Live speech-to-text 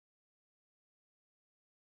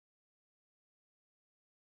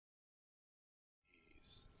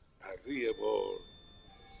agreeable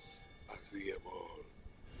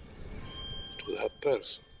to that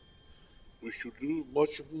person. We should do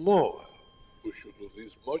much more. We should do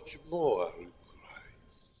this much more with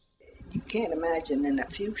Christ. You can't imagine in a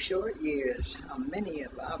few short years how many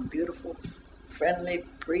of our beautiful, friendly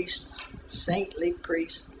priests, saintly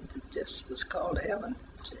priests, that just was called to heaven.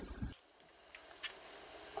 See?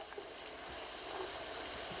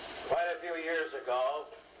 Quite a few years ago,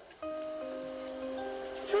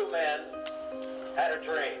 two men had a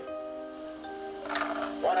dream.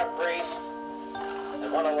 One a priest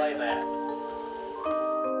and one a layman.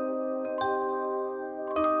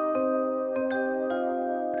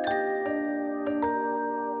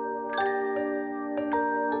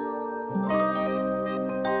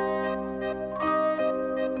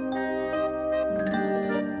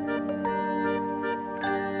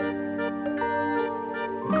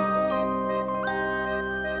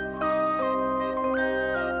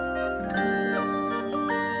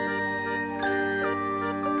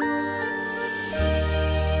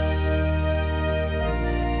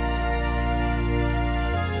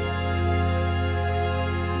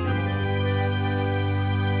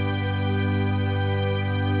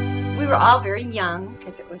 We were all very young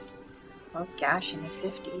because it was, oh gosh, in the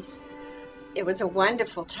 50s. It was a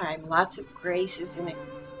wonderful time, lots of graces in it.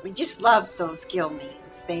 We just loved those Gill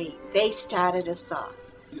meetings. They started us off.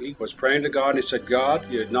 He was praying to God, and he said,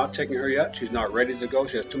 God, you're not taking her yet. She's not ready to go.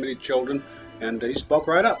 She has too many children. And he spoke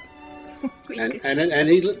right up.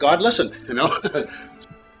 God listened, you know.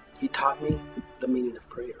 He taught me the meaning of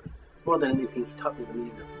prayer. More than anything, he taught me the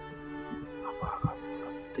meaning of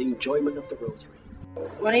the enjoyment of the rosary.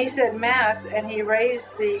 When he said Mass and he raised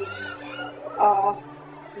the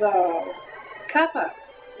cup up,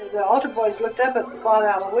 the altar boys looked up at Father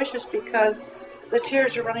Aloysius because the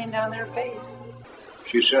tears were running down their face.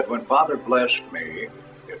 She said, when Father blessed me,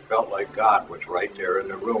 it felt like God was right there in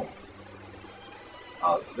the room.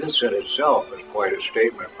 This in itself is quite a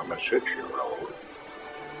statement from a 6-year-old.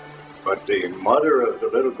 But the mother of the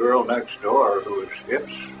little girl next door, whose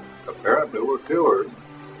hips apparently were cured,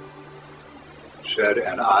 said,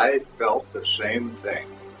 and I felt the same thing.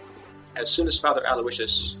 As soon as Father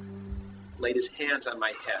Aloysius laid his hands on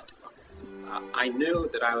my head, I knew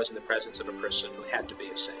that I was in the presence of a person who had to be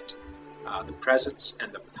a saint. The presence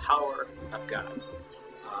and the power of God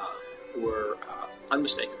were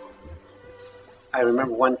unmistakable. I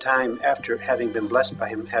remember one time, after having been blessed by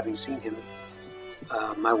him, having seen him,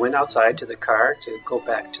 I went outside to the car to go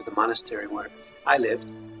back to the monastery where I lived,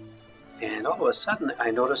 and all of a sudden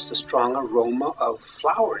I noticed a strong aroma of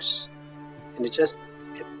flowers, and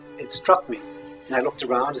it struck me. And I looked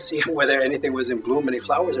around to see whether anything was in bloom, any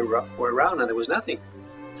flowers were around, and there was nothing.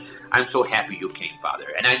 I'm so happy you came, Father,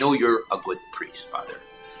 and I know you're a good priest, Father.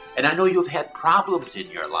 And I know you've had problems in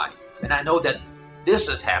your life, and I know that this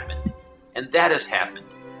has happened, and that has happened,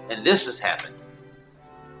 and this has happened.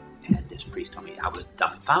 And this priest told me I was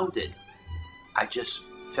dumbfounded. I just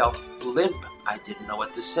felt limp. I didn't know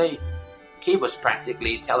what to say. He was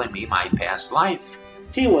practically telling me my past life.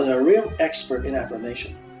 He was a real expert in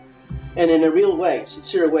affirmation. And in a real way,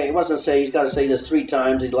 sincere way. It wasn't say he's got to say this 3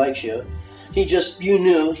 times, he likes you. He just, you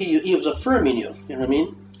knew, he was affirming you. You know what I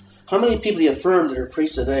mean? How many people he affirmed that are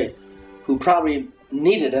priests today who probably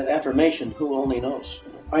needed that affirmation? Who only knows?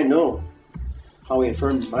 I know how he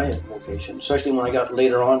affirmed my vocation, especially when I got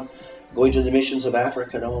later on going to the missions of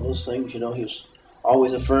Africa and all those things. You know, he was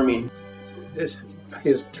always affirming.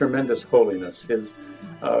 His tremendous holiness, his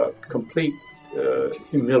complete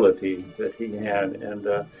humility that he had, and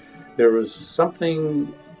there was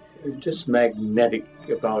something just magnetic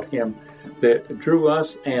about him that drew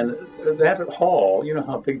us. And that hall, you know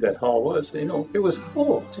how big that hall was, you know, it was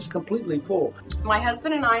full, just completely full. My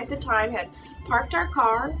husband and I at the time had parked our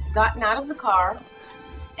car, gotten out of the car,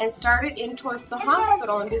 and started in towards the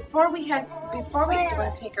hospital. And before we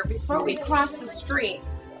crossed the street,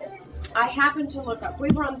 I happened to look up. We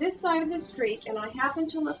were on this side of the street, and I happened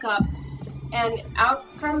to look up, and out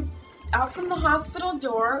from the hospital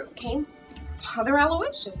door came Father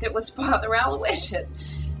Aloysius. It was Father Aloysius.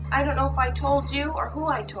 I don't know if I told you or who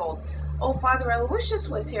I told. Oh, Father Aloysius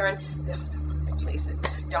was here, and there was please,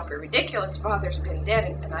 don't be ridiculous. Father's been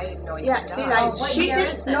dead, and I didn't know he had died. She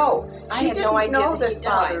didn't know. I had no idea that he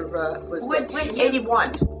died. Father was dead.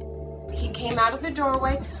 81. He came out of the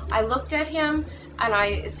doorway. I looked at him, and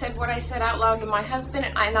I said what I said out loud to my husband,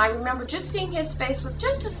 and I remember just seeing his face with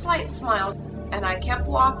just a slight smile. And I kept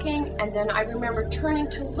walking, and then I remember turning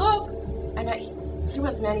to look, and he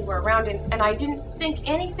wasn't anywhere around, and I didn't think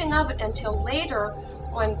anything of it until later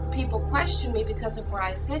when people questioned me because of where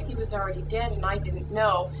I said he was already dead and I didn't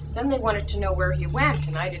know, then they wanted to know where he went,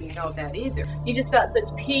 and I didn't know that either. You just felt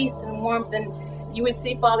such peace and warmth, and you would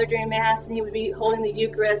see Father during Mass, and he would be holding the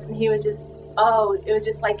Eucharist, and he was just, oh, it was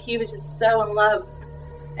just like he was just so in love.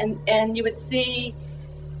 And you would see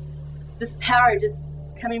this power just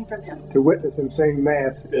coming from him. To witness him saying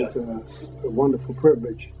Mass is a wonderful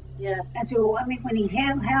privilege. Yes. And to, I mean, when he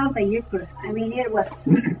held the Eucharist, I mean, it was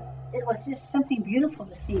just something beautiful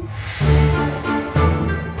to see.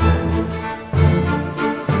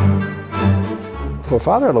 For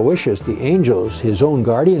Father Aloysius, the angels, his own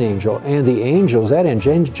guardian angel, and the angels, that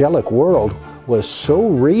angelic world was so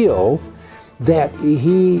real that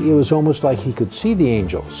it was almost like he could see the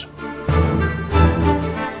angels.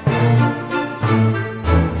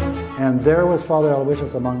 And there was Father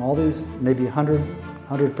Aloysius among all these maybe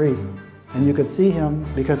 100 priests, and you could see him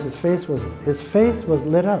because his face was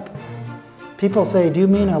lit up. People say, "Do you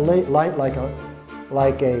mean a light like a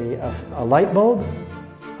light bulb?"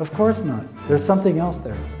 Of course not. There's something else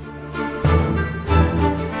there.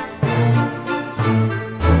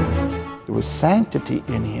 There was sanctity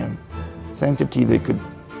in him, sanctity that could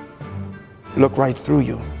look right through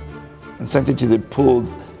you, and sanctity that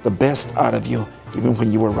pulled the best out of you, even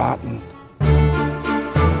when you were rotten.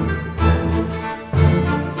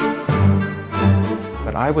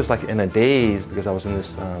 But I was like in a daze because I was in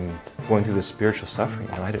this, going through this spiritual suffering,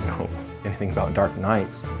 and I didn't know anything about dark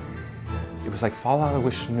nights. It was like Father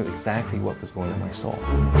Aloysius knew exactly what was going on in my soul.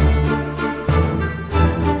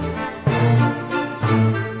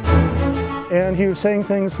 And he was saying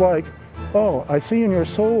things like, "Oh, I see in your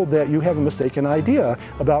soul that you have a mistaken idea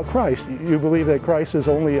about Christ. You believe that Christ is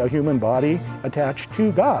only a human body attached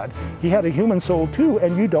to God. He had a human soul too,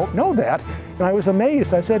 and you don't know that." And I was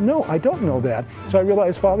amazed. I said, "No, I don't know that." So I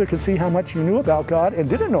realized Father could see how much you knew about God and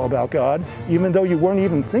didn't know about God, even though you weren't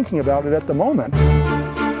even thinking about it at the moment.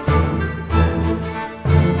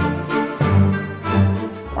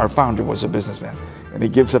 Our founder was a businessman, and he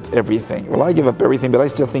gives up everything. Well, I give up everything, but I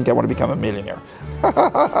still think I want to become a millionaire.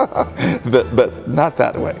 but not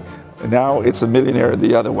that way. Now it's a millionaire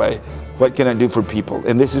the other way. What can I do for people?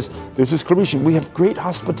 And this is Claretian. We have great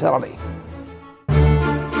hospitality.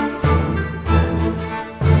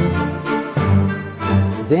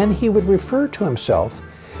 Then he would refer to himself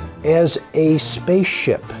as a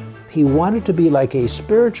spaceship. He wanted to be like a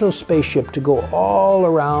spiritual spaceship to go all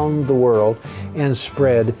around the world and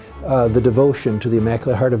spread the devotion to the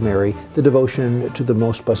Immaculate Heart of Mary, the devotion to the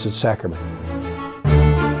Most Blessed Sacrament.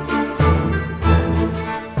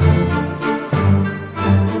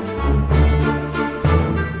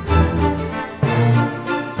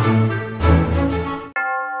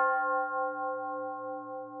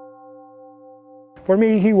 For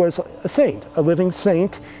me, he was a saint, a living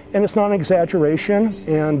saint, and it's not an exaggeration.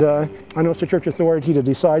 And I know it's the church authority that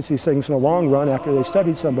decides these things in the long run after they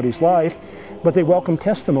studied somebody's life, but they welcome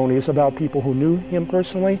testimonies about people who knew him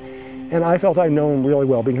personally. And I felt I'd known him really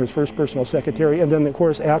well, being his first personal secretary. And then, of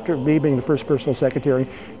course, after me being the first personal secretary,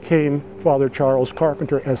 came Father Charles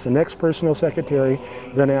Carpenter as the next personal secretary.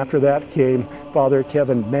 Then after that came Father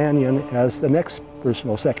Kevin Mannion as the next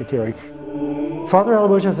personal secretary. Father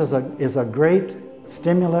Aloysius is a great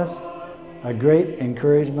stimulus, a great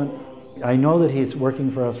encouragement. I know that he's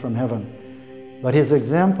working for us from heaven, but his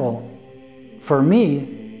example for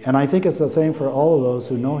me, and I think it's the same for all of those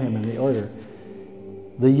who know him in the order,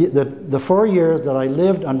 the 4 years that I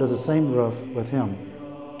lived under the same roof with him,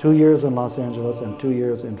 2 years in Los Angeles and 2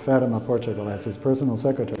 years in Fatima, Portugal as his personal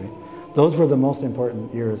secretary, those were the most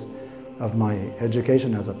important years of my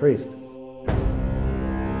education as a priest.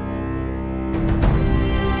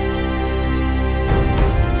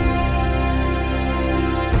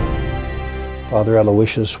 Father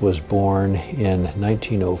Aloysius was born in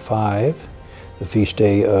 1905, the feast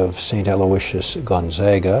day of St. Aloysius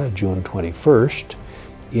Gonzaga, June 21st,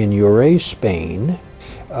 in Lloret, Spain.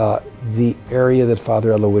 The area that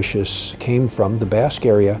Father Aloysius came from, the Basque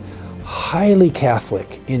area, highly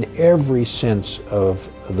Catholic in every sense of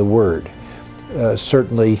the word.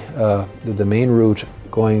 Certainly the main route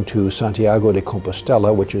going to Santiago de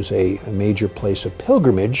Compostela, which is a major place of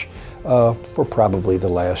pilgrimage for probably the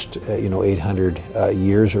last 800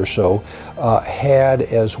 years or so, had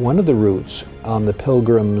as one of the routes on the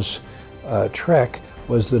pilgrim's trek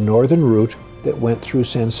was the northern route that went through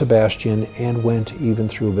San Sebastian and went even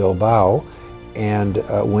through Bilbao and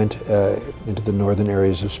went into the northern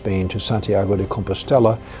areas of Spain to Santiago de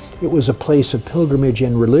Compostela. It was a place of pilgrimage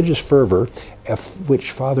and religious fervor,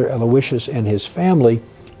 which Father Aloysius and his family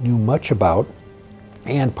knew much about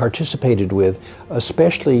and participated with,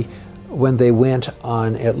 especially when they went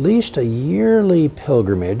on at least a yearly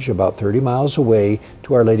pilgrimage about 30 miles away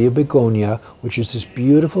to Our Lady of Begonia, which is this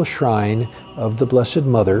beautiful shrine of the Blessed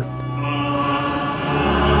Mother.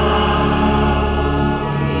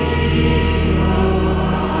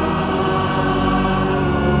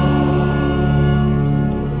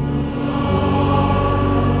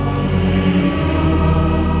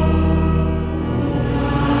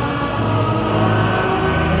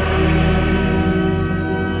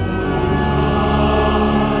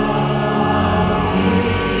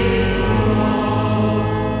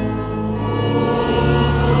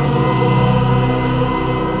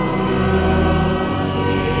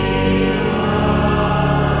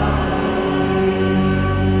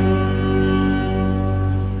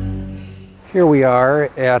 Here we are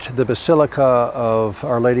at the Basilica of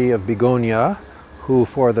Our Lady of Begonia, who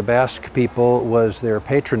for the Basque people was their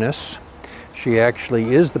patroness. She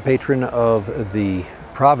actually is the patron of the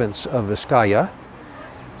province of Vizcaya.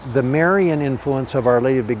 The Marian influence of Our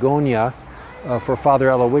Lady of Begonia for Father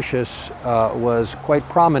Aloysius was quite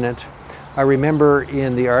prominent. I remember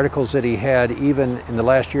in the articles that he had, even in the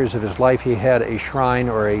last years of his life, he had a shrine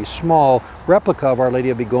or a small replica of Our Lady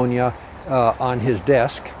of Begonia on his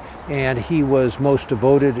desk, and he was most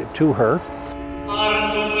devoted to her.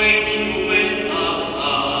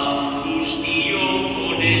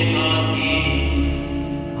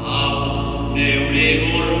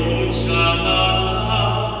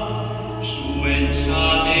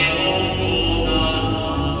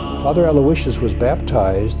 Father Aloysius was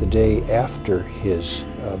baptized the day after his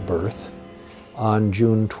birth on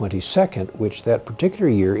June 22nd, which that particular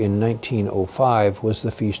year in 1905 was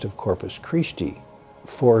the Feast of Corpus Christi.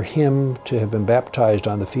 For him to have been baptized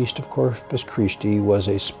on the Feast of Corpus Christi was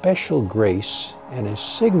a special grace, and a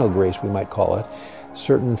signal grace we might call it. A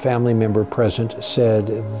certain family member present said,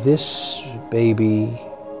 "This baby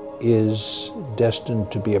is destined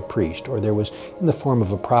to be a priest," or there was in the form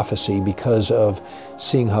of a prophecy because of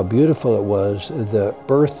seeing how beautiful it was, the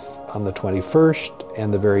birth on the 21st,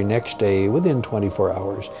 and the very next day, within 24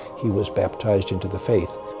 hours, he was baptized into the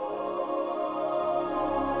faith.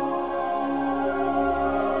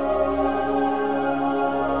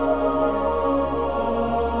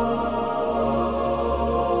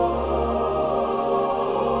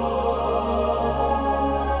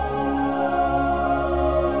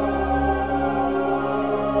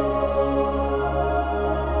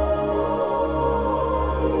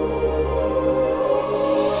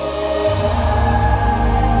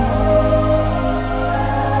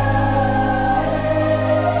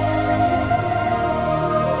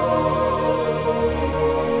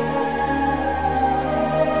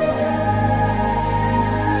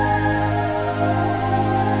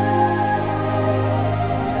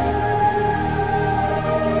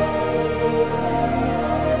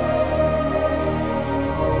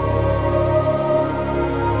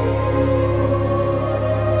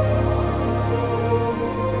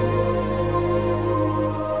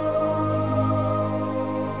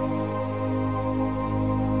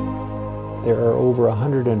 There are over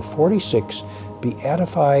 146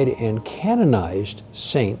 beatified and canonized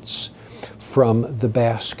saints from the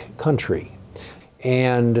Basque country.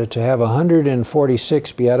 And to have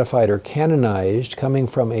 146 beatified or canonized coming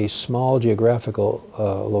from a small geographical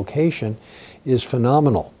location is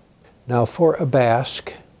phenomenal. Now, for a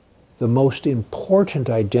Basque, the most important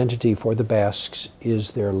identity for the Basques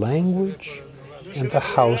is their language and the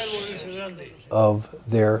house of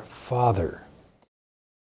their father.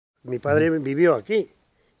 Mi padre vivió aquí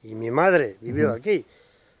y mi madre vivió aquí,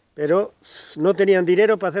 pero no tenían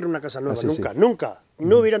dinero para hacer una casa nueva, nunca.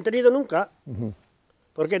 No hubieran tenido nunca.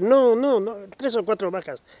 Porque no, 3 o 4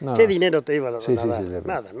 vacas. ¿Qué dinero te iban a dar?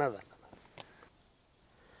 Nada.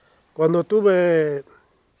 Cuando tuve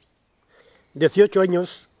 18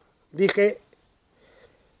 años, dije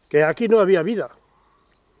que aquí no había vida,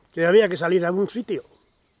 que había que salir a algún sitio.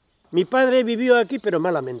 Mi padre vivió aquí, pero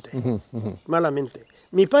malamente, malamente.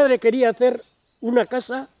 Mi padre quería hacer una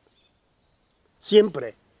casa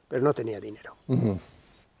siempre, pero no tenía dinero.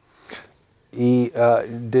 ¿Y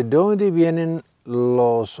de dónde vienen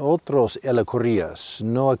los otros Elacurías?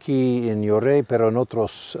 No aquí en Lloré, pero en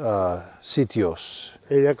otros sitios.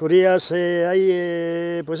 Elacurías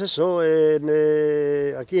hay, pues eso,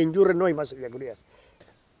 aquí en Lloré no hay más Elacurías.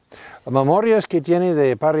 Memorias que tiene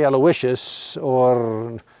de Padre Aloysius, o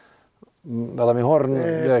a lo mejor...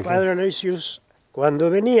 Padre Aloysius, cuando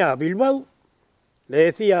venía a Bilbao, le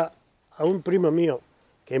decía a un primo mío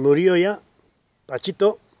que murió ya,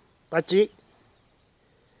 Pachi,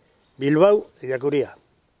 Bilbao, Elacuría.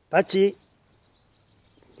 Pachi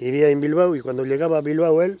vivía en Bilbao y cuando llegaba a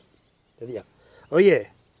Bilbao él decía,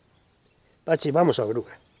 oye, Pachi, vamos a grúa.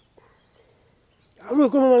 ¿A grúa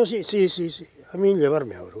cómo vamos? Sí. A mí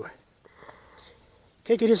llevarme a grúa.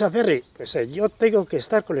 ¿Qué quieres hacer? Pues yo tengo que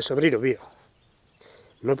estar con el sobrino mío.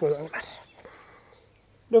 No puedo hablar.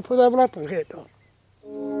 No puedo hablar porque no.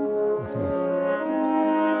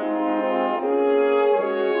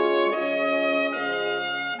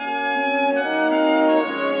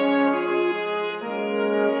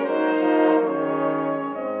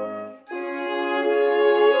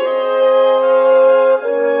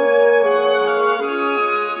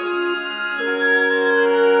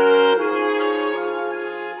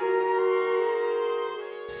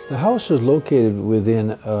 The house is located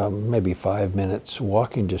within maybe 5 minutes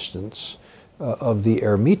walking distance of the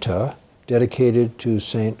ermita dedicated to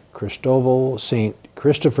Saint Cristobal, Saint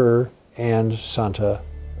Christopher, and Santa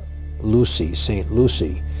Lucy, Saint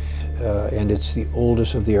Lucy. And it's the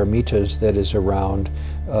oldest of the ermitas that is around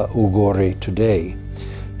Ugorre today.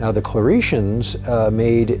 Now the Claretians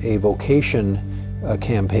made a vocation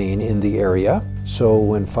campaign in the area. So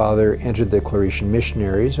when Father entered the Claretian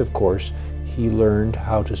missionaries, of course, he learned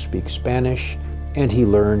how to speak Spanish, and he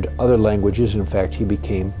learned other languages. In fact, he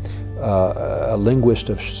became a linguist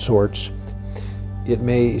of sorts. It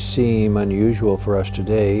may seem unusual for us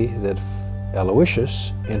today that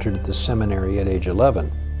Aloysius entered the seminary at age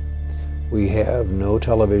 11. We have no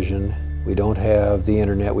television, we don't have the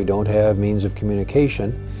internet, we don't have means of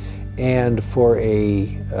communication, and for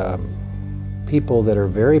people that are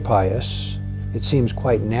very pious, it seems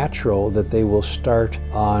quite natural that they will start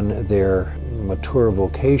on their mature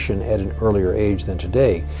vocation at an earlier age than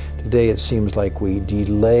today. Today it seems like we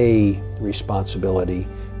delay responsibility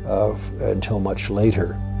until much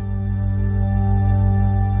later.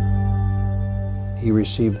 He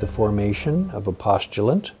received the formation of a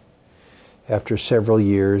postulant. After several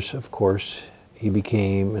years, of course, he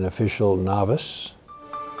became an official novice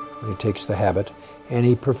when he takes the habit, and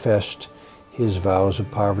he professed his vows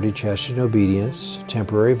of poverty, chastity, and obedience,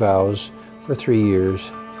 temporary vows, for 3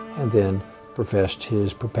 years, and then professed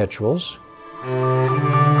his perpetuals.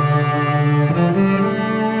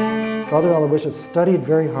 Father Aloysius studied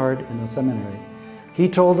very hard in the seminary. He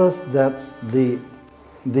told us that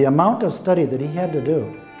the amount of study that he had to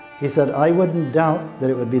do, he said, I wouldn't doubt that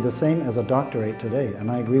it would be the same as a doctorate today,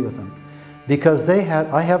 and I agree with him. Because I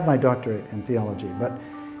have my doctorate in theology, but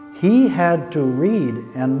he had to read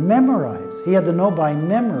and memorize. He had to know by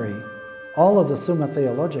memory all of the Summa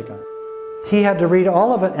Theologica. He had to read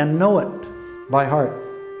all of it and know it by heart.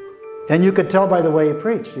 And you could tell by the way he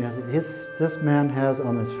preached. You know, this man has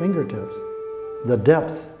on his fingertips the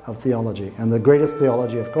depth of theology, and the greatest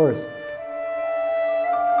theology, of course.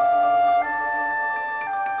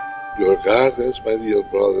 Your gardens, my dear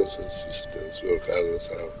brothers and sisters, your gardens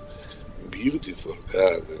are beautiful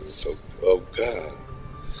gardens of God.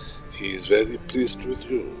 He is very pleased with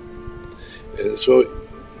you. And so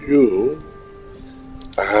you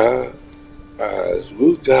are as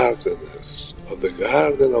good gardeners of the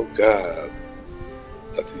garden of God,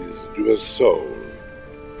 that is your soul,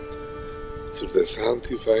 through the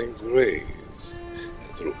sanctifying grace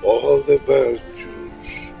and through all the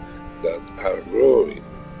virtues that are growing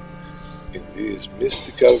in this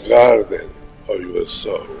mystical garden of your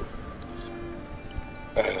soul.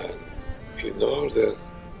 And in order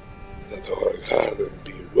that our garden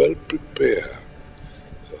be well prepared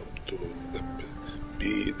to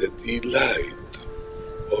be the delight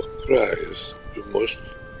of Christ, we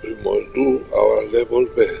must do our level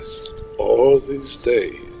best all these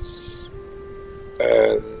days.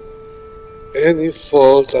 And any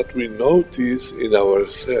fault that we notice in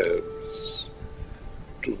ourselves,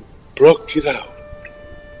 to block it out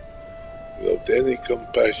without any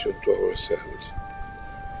compassion to ourselves.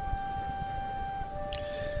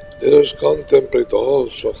 Let us contemplate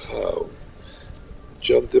also how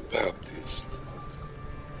John the Baptist,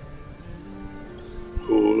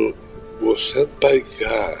 who was sent by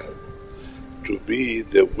God to be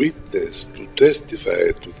the witness, to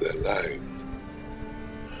testify to the light,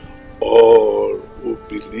 all who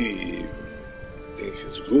believe in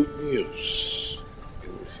his good news,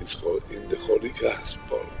 in the Holy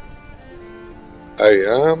Gospel. I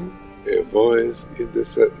am a voice in the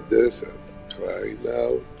desert, crying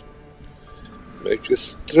out, make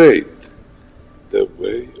straight the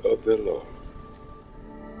way of the Lord.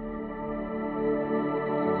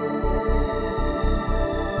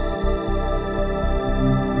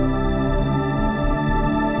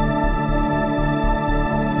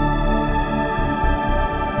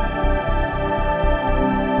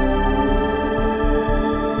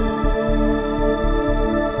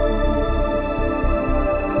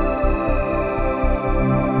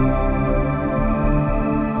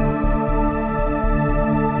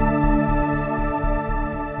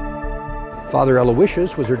 Father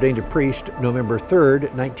Aloysius was ordained a priest November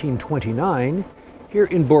 3rd, 1929, here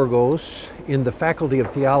in Burgos, in the Faculty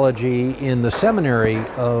of Theology in the Seminary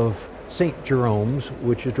of St. Jerome's,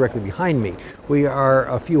 which is directly behind me. We are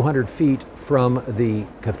a few hundred feet from the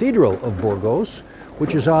Cathedral of Burgos,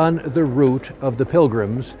 which is on the route of the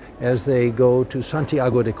pilgrims as they go to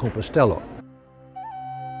Santiago de Compostela.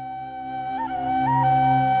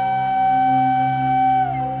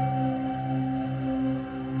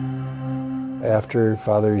 After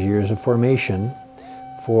Father's years of formation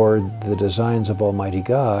for the designs of Almighty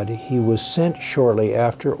God, he was sent shortly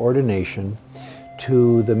after ordination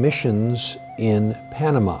to the missions in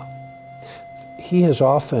Panama. He has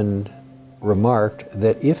often remarked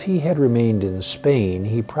that if he had remained in Spain,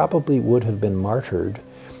 he probably would have been martyred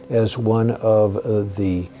as one of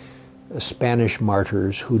the Spanish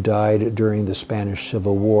martyrs who died during the Spanish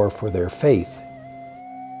Civil War for their faith.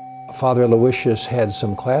 Father Aloysius had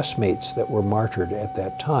some classmates that were martyred at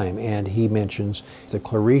that time, and he mentions the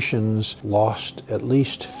Claretians lost at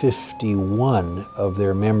least 51 of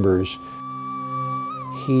their members.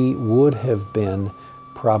 He would have been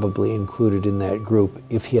probably included in that group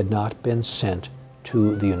if he had not been sent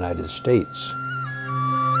to the United States.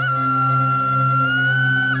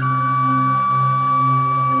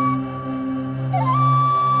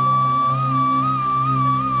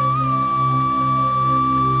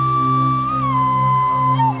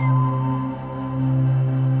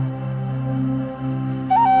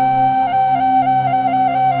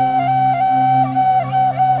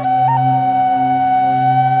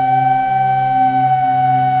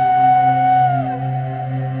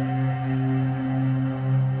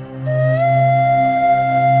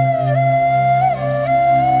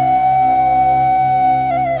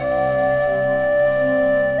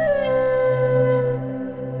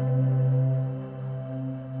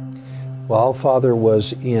 While Father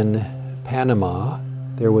was in Panama,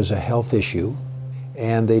 there was a health issue,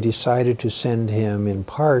 and they decided to send him in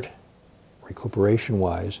part,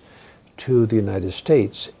 recuperation-wise, to the United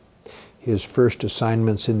States. His first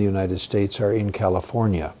assignments in the United States are in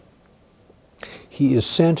California. He is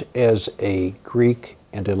sent as a Greek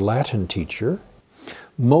and a Latin teacher.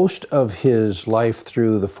 Most of his life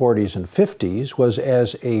through the 40s and 50s was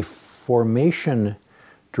as a formation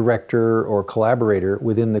director or collaborator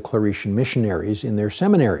within the Claretian missionaries in their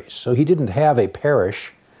seminaries. So he didn't have a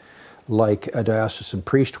parish like a diocesan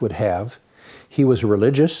priest would have. He was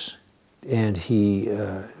religious, and he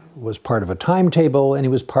was part of a timetable, and he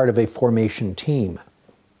was part of a formation team.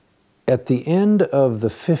 At the end of the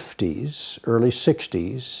 50s, early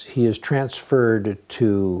 60s, he is transferred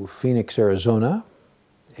to Phoenix, Arizona,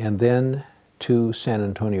 and then to San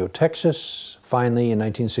Antonio, Texas. Finally, in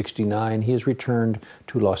 1969, he is returned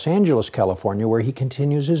to Los Angeles, California, where he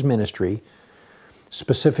continues his ministry,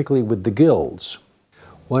 specifically with the guilds.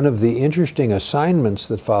 One of the interesting assignments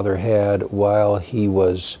that Father had while he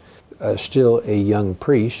was still a young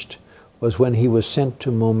priest was when he was sent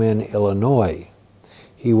to Momen, Illinois.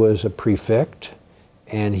 He was a prefect,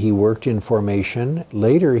 and he worked in formation.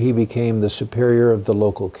 Later, he became the superior of the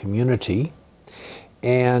local community.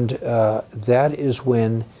 And that is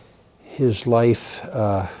when his life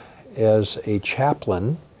as a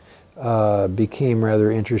chaplain became rather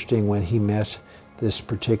interesting, when he met this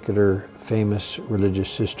particular famous religious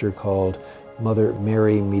sister called Mother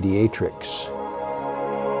Mary Mediatrix.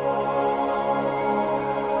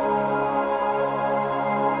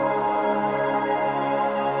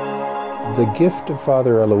 The gift of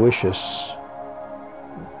Father Aloysius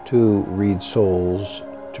to read souls,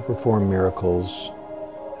 to perform miracles,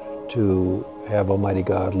 to have Almighty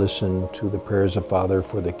God listen to the prayers of Father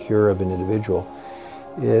for the cure of an individual,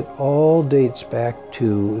 it all dates back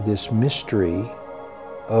to this mystery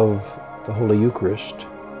of the Holy Eucharist,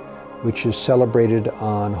 which is celebrated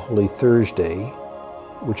on Holy Thursday,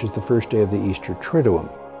 which is the first day of the Easter Triduum.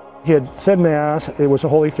 He had said Mass, it was a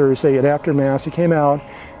Holy Thursday, and after Mass he came out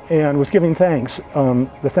and was giving thanks,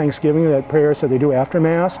 the Thanksgiving, that prayers that they do after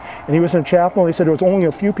Mass. And he was in a chapel, and he said there was only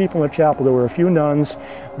a few people in the chapel. There were a few nuns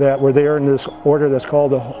that were there in this order that's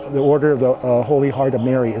called the Order of the Holy Heart of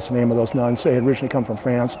Mary is the name of those nuns. They had originally come from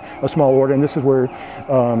France, a small order, and this is where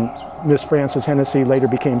Miss Frances Hennessy later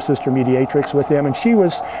became Sister Mediatrix with them, and she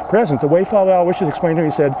was present. The way Father Aloysius explained to me,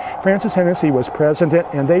 he said Frances Hennessy was present,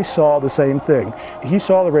 and they saw the same thing. He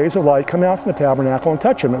saw the rays of light come out from the tabernacle and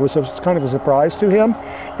touch him. It was kind of a surprise to him,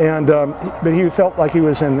 and but he felt like he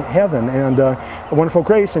was in heaven, and a wonderful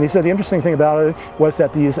grace. And he said the interesting thing about it was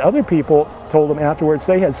that these other people told him afterwards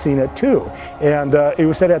they had seen it too. And it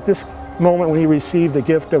was said at this moment when he received the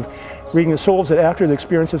gift of reading the souls, that after the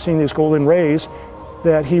experience of seeing these golden rays,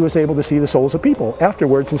 that he was able to see the souls of people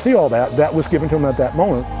afterwards and see all that. That was given to him at that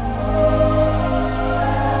moment.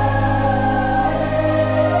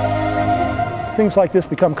 Things like this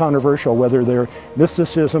become controversial, whether they're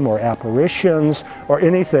mysticism or apparitions or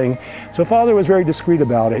anything. So Father was very discreet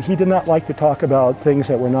about it. He did not like to talk about things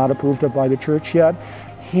that were not approved of by the church yet.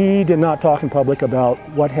 He did not talk in public about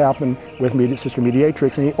what happened with Sister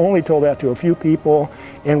Mediatrix, and he only told that to a few people,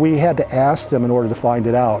 and we had to ask them in order to find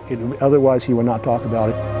it out. Otherwise, he would not talk about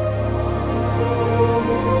it.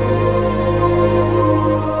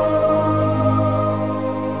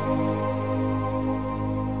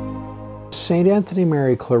 St. Anthony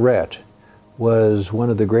Mary Claret was one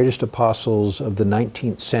of the greatest apostles of the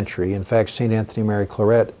 19th century. In fact, St. Anthony Mary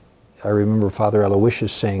Claret, I remember Father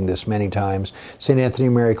Aloysius saying this many times, St. Anthony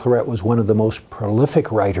Mary Claret was one of the most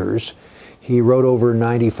prolific writers. He wrote over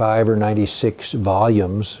 95 or 96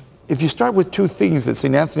 volumes. If you start with two things that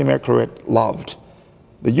St. Anthony Mary Claret loved,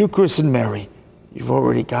 the Eucharist and Mary, you've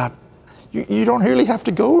already got, you don't really have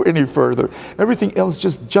to go any further. Everything else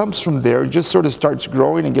just jumps from there. It just sort of starts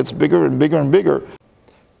growing and gets bigger and bigger and bigger.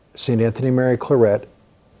 St. Anthony Mary Claret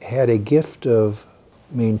had a gift of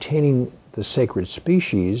maintaining the sacred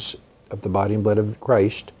species of the body and blood of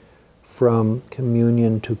Christ from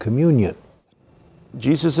communion to communion.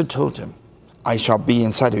 Jesus had told him, I shall be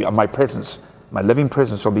inside of you, my presence, my living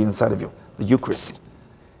presence shall be inside of you, the Eucharist,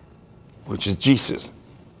 which is Jesus.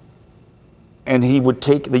 And he would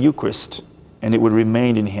take the Eucharist and it would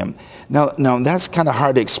remain in him. Now that's kind of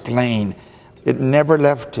hard to explain. It never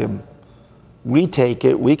left him. We take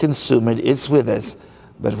it, we consume it, it's with us,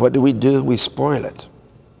 but what do? We spoil it.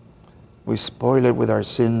 We spoil it with our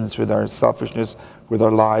sins, with our selfishness, with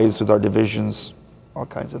our lies, with our divisions, all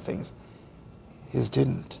kinds of things. His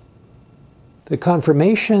didn't. The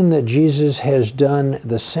confirmation that Jesus has done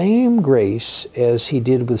the same grace as he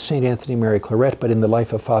did with St. Anthony Mary Claret, but in the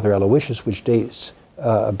life of Father Aloysius, which dates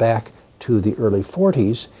back to the early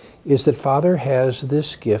 40s, is that Father has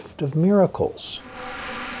this gift of miracles.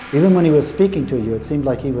 Even when he was speaking to you, it seemed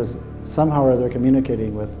like he was somehow or other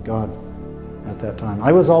communicating with God at that time.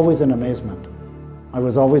 I was always in amazement. I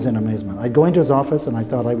was always in amazement. I'd go into his office and I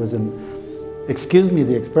thought I was in, excuse me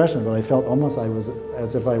the expression, but I felt almost I was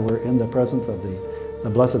as if I were in the presence of the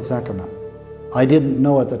Blessed Sacrament. I didn't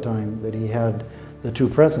know at the time that he had the two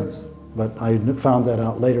presents, but I found that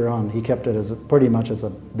out later on. He kept it as pretty much as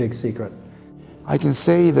a big secret. I can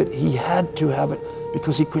say that he had to have it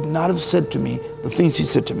because he could not have said to me the things he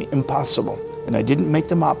said to me. Impossible. And I didn't make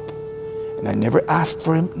them up. And I never asked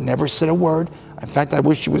for him, never said a word. In fact, I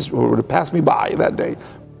wish he would have passed me by that day.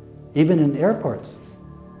 Even in airports,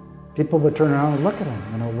 people would turn around and look at him.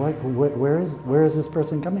 You know, where is this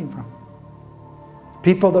person coming from?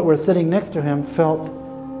 People that were sitting next to him felt,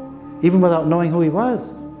 even without knowing who he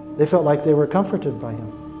was, they felt like they were comforted by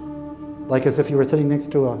him. Like as if you were sitting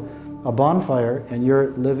next to a bonfire and you're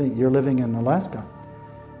living in Alaska.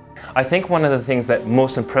 I think one of the things that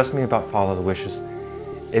most impressed me about Father Aloysius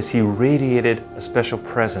is he radiated a special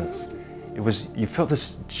presence. You felt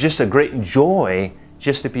this, just a great joy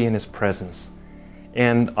just to be in his presence.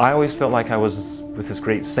 And I always felt like I was with this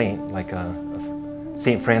great saint, like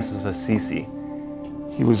Saint Francis of Assisi.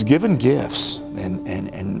 He was given gifts,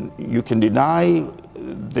 and you can deny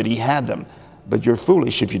that he had them, but you're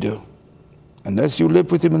foolish if you do. Unless you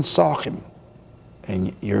lived with him and saw him.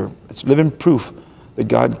 And it's living proof that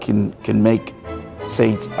God can make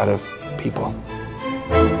saints out of people.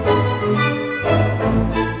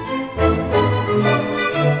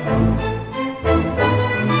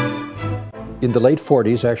 In the late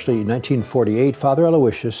 40s, actually 1948, Father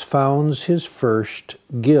Aloysius founds his first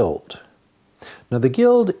guild. Now the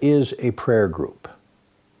guild is a prayer group.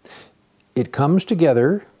 It comes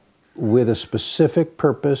together with a specific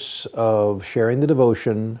purpose of sharing the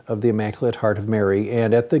devotion of the Immaculate Heart of Mary,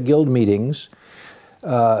 and at the guild meetings,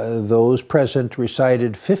 those present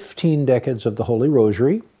recited 15 decades of the Holy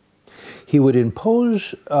Rosary. He would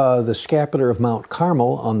impose the scapular of Mount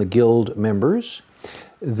Carmel on the guild members.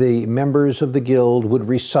 The members of the guild would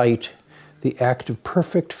recite the act of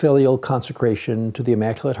perfect filial consecration to the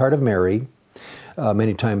Immaculate Heart of Mary.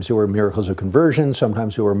 Many times there were miracles of conversion,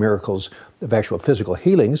 sometimes there were miracles of actual physical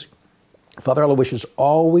healings. Father Aloysius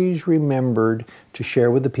always remembered to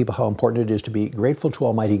share with the people how important it is to be grateful to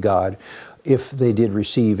Almighty God if they did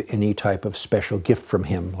receive any type of special gift from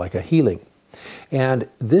him, like a healing. And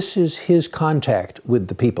this is his contact with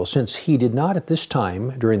the people. Since he did not at this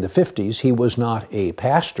time, during the 50s, he was not a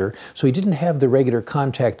pastor, so he didn't have the regular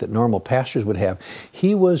contact that normal pastors would have.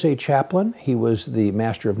 He was a chaplain, he was the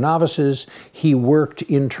master of novices, he worked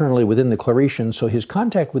internally within the Claretians, so his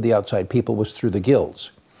contact with the outside people was through the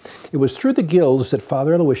guilds. It was through the guilds that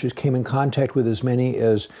Father Aloysius came in contact with as many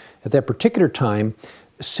as, at that particular time,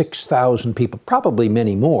 6,000 people, probably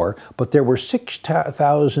many more, but there were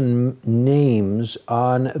 6,000 names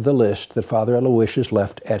on the list that Father Aloysius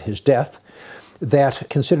left at his death that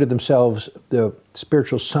considered themselves the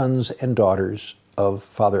spiritual sons and daughters of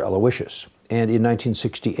Father Aloysius. And in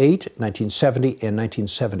 1968, 1970, and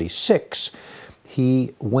 1976,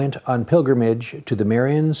 he went on pilgrimage to the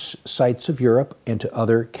Marian sites of Europe and to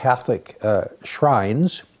other Catholic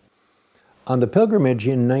shrines. On the pilgrimage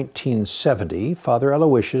in 1970, Father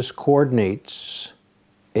Aloysius coordinates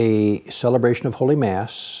a celebration of Holy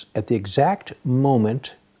Mass at the exact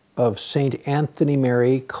moment of St. Anthony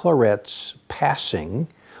Mary Claret's passing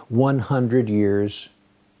 100 years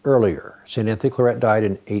earlier. St. Anthony Claret died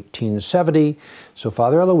in 1870, so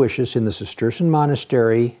Father Aloysius, in the Cistercian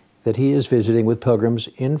monastery that he is visiting with pilgrims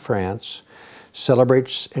in France,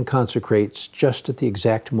 celebrates and consecrates just at the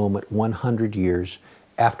exact moment 100 years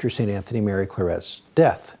after St. Anthony Mary Claret's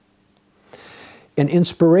death. An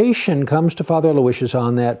inspiration comes to Father Aloysius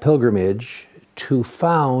on that pilgrimage to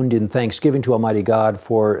found, in thanksgiving to Almighty God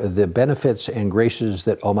for the benefits and graces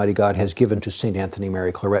that Almighty God has given to St. Anthony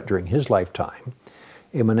Mary Claret during his lifetime,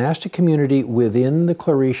 a monastic community within the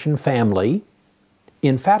Claretian family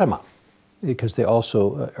in Fatima, because they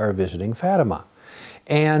also are visiting Fatima.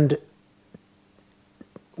 And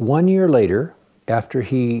 1 year later, after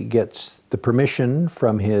he gets the permission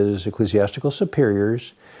from his ecclesiastical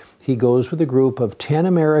superiors, he goes with a group of 10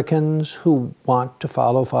 Americans who want to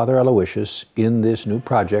follow Father Aloysius in this new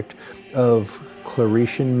project of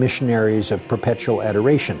Claretian missionaries of perpetual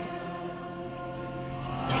adoration.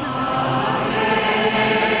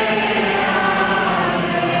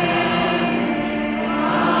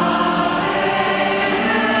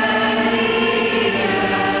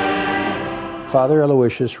 Father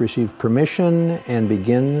Aloysius received permission and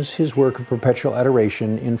begins his work of perpetual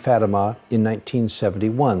adoration in Fatima in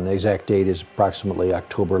 1971. The exact date is approximately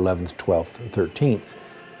October 11th, 12th, and 13th.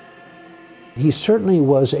 He certainly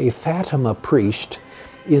was a Fatima priest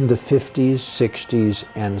in the 50s, 60s,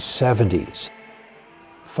 and 70s.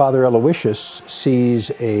 Father Aloysius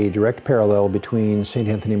sees a direct parallel between St.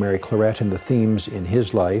 Anthony Mary Claret and the themes in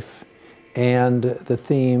his life and the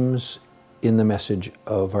themes in the message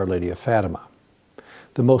of Our Lady of Fatima.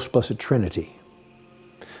 The Most Blessed Trinity,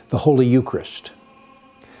 the Holy Eucharist,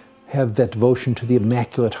 have that devotion to the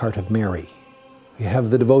Immaculate Heart of Mary. We have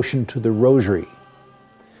the devotion to the Rosary,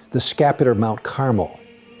 the Scapular of Mount Carmel,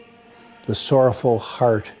 the Sorrowful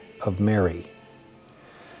Heart of Mary.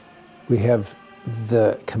 We have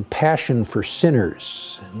the compassion for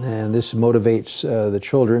sinners, and this motivates the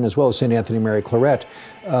children, as well as St. Anthony Mary Claret,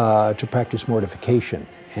 to practice mortification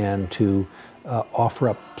and to offer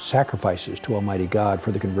up sacrifices to Almighty God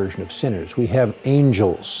for the conversion of sinners. We have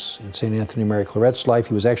angels. In St. Anthony Mary Claret's life,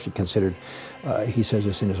 he was actually considered, he says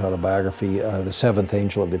this in his autobiography, the seventh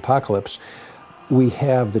angel of the apocalypse. We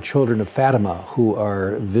have the children of Fatima who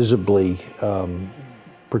are visibly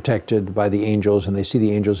protected by the angels, and they see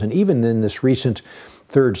the angels. And even in this recent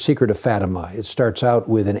third secret of Fatima, it starts out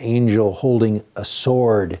with an angel holding a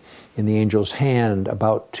sword in the angel's hand,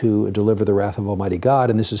 about to deliver the wrath of Almighty God,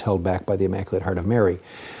 and this is held back by the Immaculate Heart of Mary.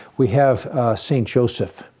 We have Saint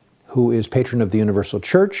Joseph, who is patron of the Universal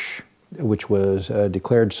Church, which was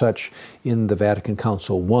declared such in the Vatican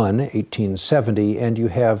Council I, 1870, and you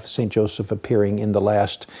have Saint Joseph appearing in the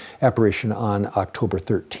last apparition on October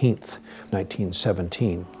 13th,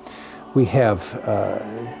 1917. We have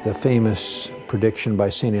the famous prediction by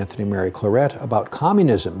St. Anthony Mary Claret about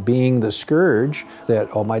communism being the scourge that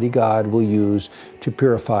Almighty God will use to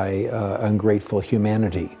purify ungrateful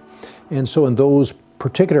humanity. And so in those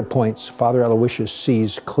particular points, Father Aloysius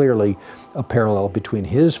sees clearly a parallel between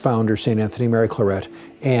his founder, St. Anthony Mary Claret,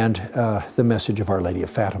 and the message of Our Lady of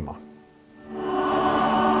Fatima.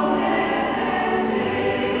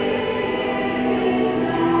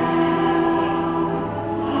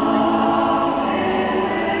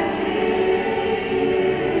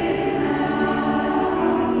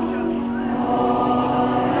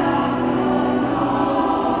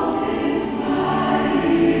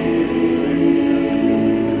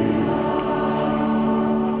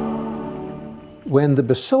 When the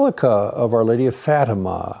Basilica of Our Lady of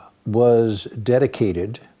Fatima was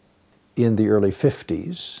dedicated in the early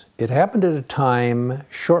 50s, it happened at a time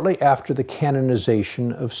shortly after the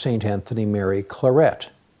canonization of St. Anthony Mary Claret.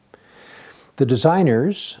 The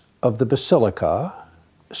designers of the Basilica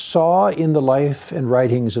saw in the life and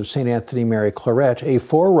writings of St. Anthony Mary Claret a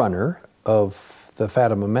forerunner of the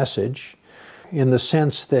Fatima message, in the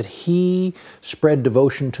sense that he spread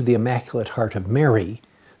devotion to the Immaculate Heart of Mary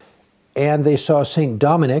And they saw St.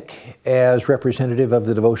 Dominic as representative of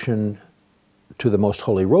the devotion to the Most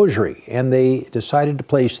Holy Rosary. And they decided to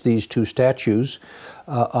place these two statues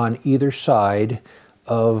on either side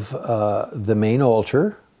of the main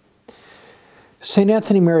altar. St.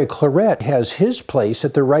 Anthony Mary Claret has his place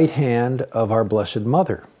at the right hand of our Blessed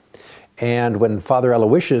Mother. And when Father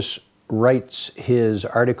Aloysius writes his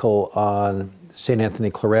article on St. Anthony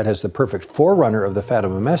Claret as the perfect forerunner of the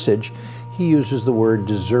Fatima message, he uses the word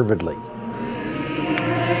deservedly.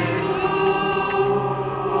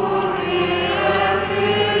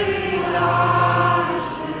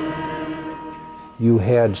 You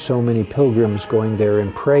had so many pilgrims going there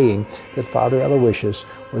and praying that Father Aloysius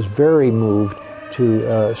was very moved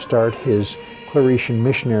to start his Claretian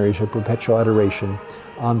missionaries of perpetual adoration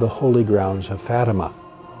on the holy grounds of Fatima.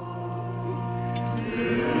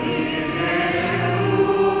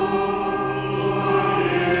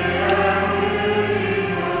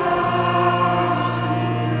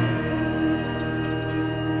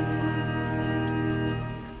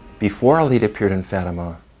 Before Our Lady appeared in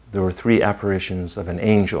Fatima, there were 3 apparitions of an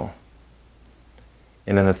angel.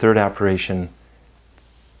 And in the 3rd apparition,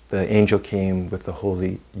 the angel came with the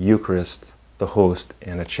Holy Eucharist, the host,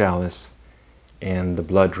 and a chalice, and the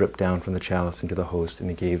blood dripped down from the chalice into the host, and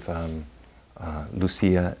he gave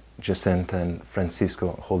Lucia, Jacinta, and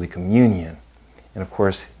Francisco Holy Communion. And of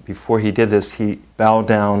course, before he did this, he bowed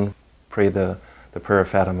down, prayed the prayer of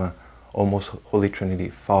Fatima, O Most Holy Trinity,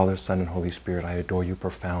 Father, Son, and Holy Spirit, I adore you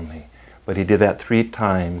profoundly. But he did that 3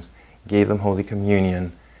 times, gave them Holy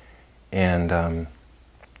Communion, and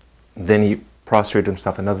then he prostrated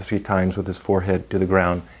himself another 3 times with his forehead to the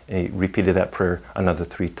ground, and he repeated that prayer another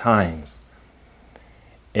 3 times.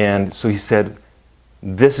 And so he said,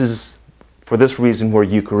 this is, for this reason, we're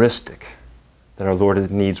Eucharistic, that our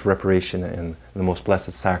Lord needs reparation in the most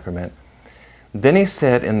blessed sacrament. Then he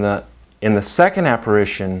said, in the 2nd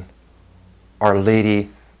apparition, Our Lady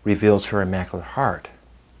reveals her Immaculate Heart.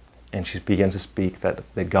 And she begins to speak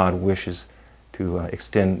that God wishes to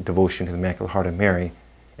extend devotion to the Immaculate Heart of Mary.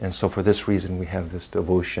 And so for this reason, we have this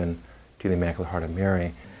devotion to the Immaculate Heart of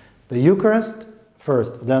Mary. The Eucharist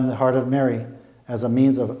first, then the Heart of Mary as a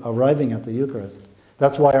means of arriving at the Eucharist.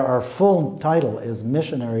 That's why our full title is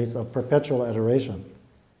Missionaries of Perpetual Adoration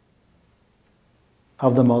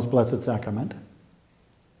of the Most Blessed Sacrament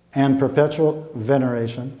and Perpetual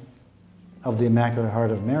Veneration of the Immaculate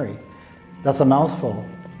Heart of Mary. That's a mouthful,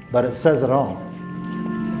 but it says it all.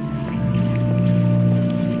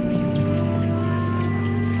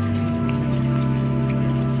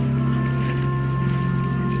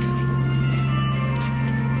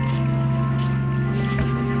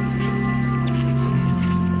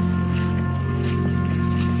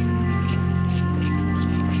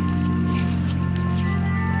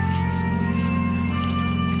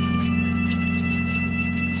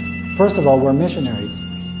 First of all, we're missionaries.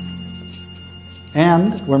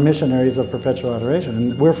 And we're missionaries of perpetual adoration.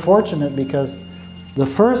 And we're fortunate because the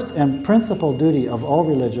first and principal duty of all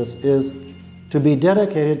religious is to be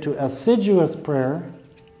dedicated to assiduous prayer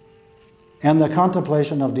and the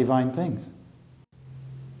contemplation of divine things.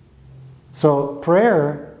 So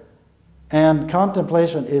prayer and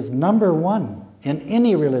contemplation is number 1 in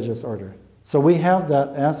any religious order. So we have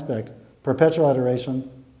that aspect, perpetual adoration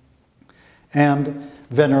and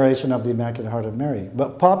veneration of the Immaculate Heart of Mary.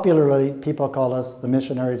 But popularly, people call us the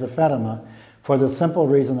Missionaries of Fatima for the simple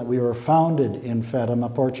reason that we were founded in Fatima,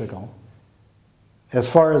 Portugal.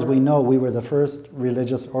 As far as we know, we were the first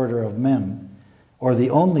religious order of men, or the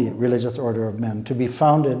only religious order of men, to be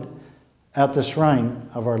founded at the shrine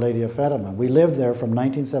of Our Lady of Fatima. We lived there from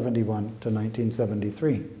 1971 to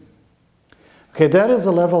 1973. Okay, that is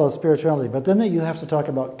a level of spirituality. But then you have to talk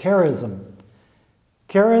about charism.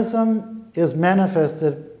 Charism is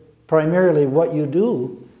manifested primarily what you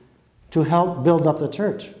do to help build up the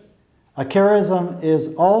church. A charism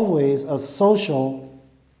is always a social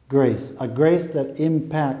grace, a grace that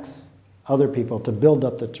impacts other people to build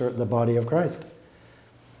up the church, the body of Christ.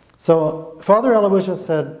 So Father Aloysius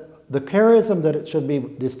said the charism that it should be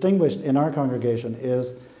distinguished in our congregation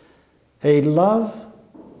is a love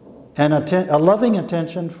and a loving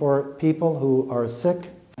attention for people who are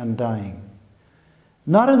sick and dying.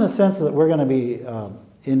 Not in the sense that we're going to be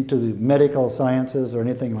into the medical sciences or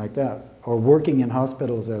anything like that, or working in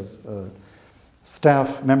hospitals as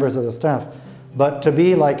staff, members of the staff, but to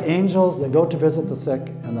be like angels that go to visit the sick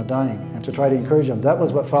and the dying and to try to encourage them. That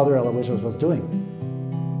was what Father Aloysius was doing.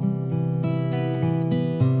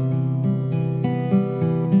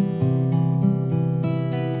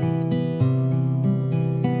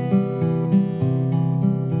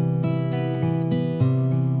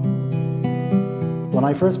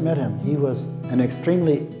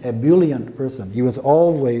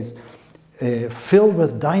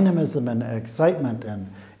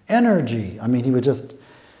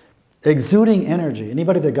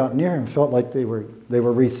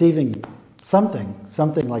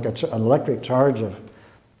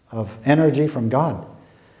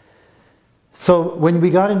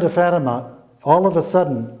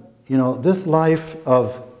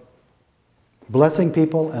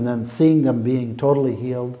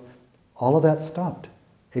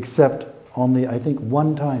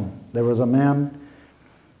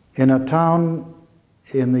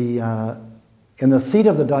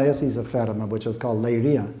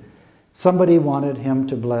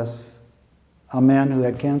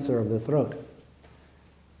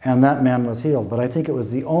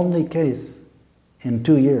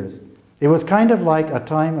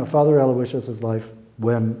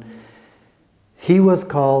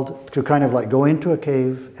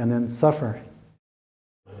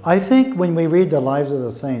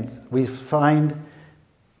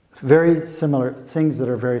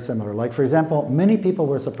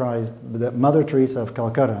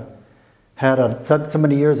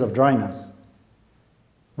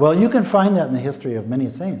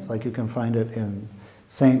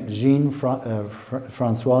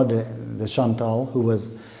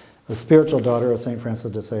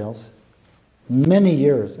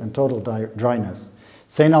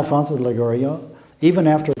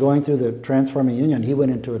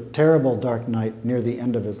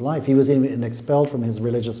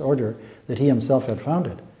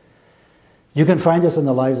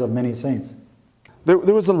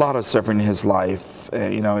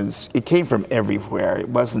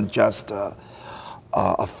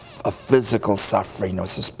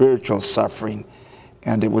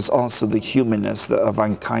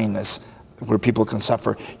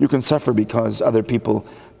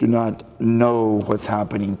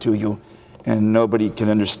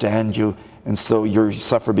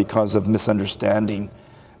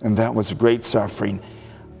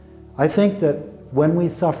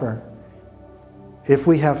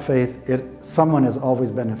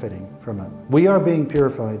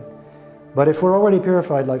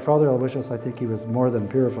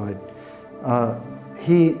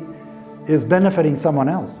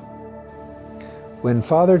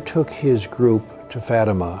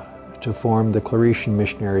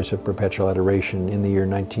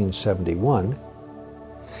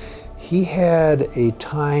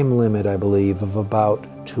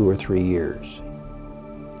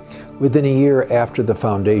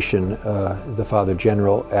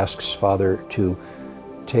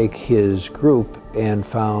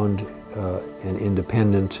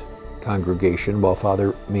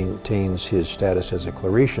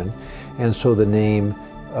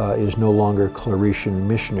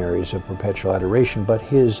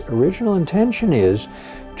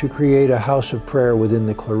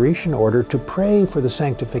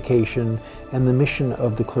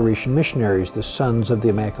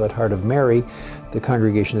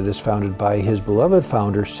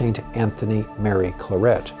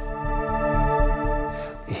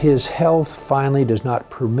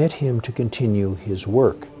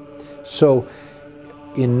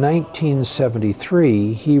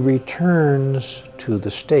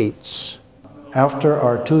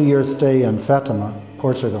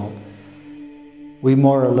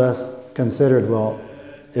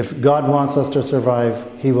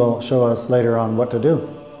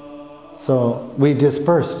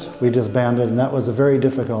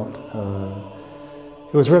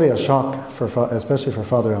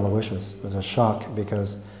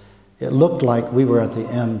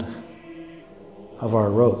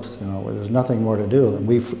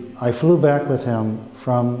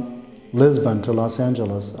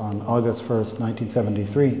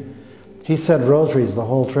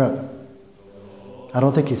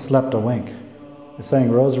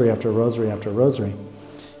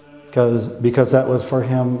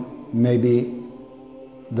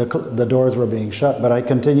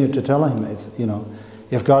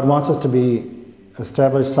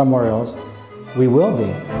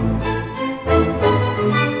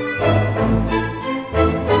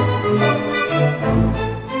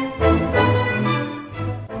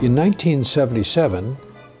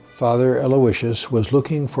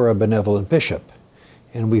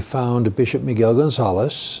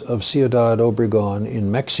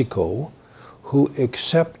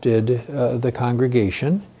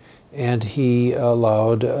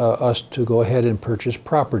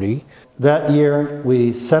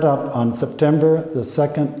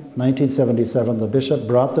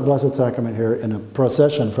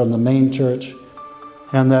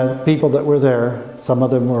 And the people that were there, some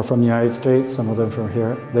of them were from the United States, some of them from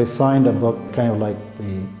here, they signed a book, kind of like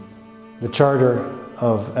the charter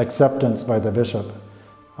of acceptance by the bishop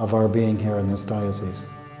of our being here in this diocese.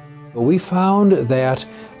 We found that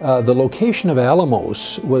the location of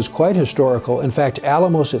Alamos was quite historical. In fact,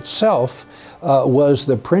 Alamos itself was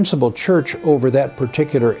the principal church over that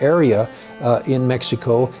particular area in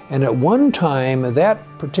Mexico. And at one time,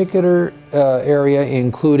 that particular area,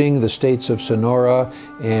 including the states of Sonora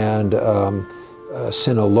and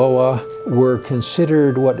Sinaloa, were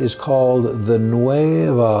considered what is called the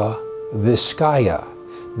Nueva Vizcaya.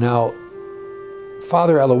 Now,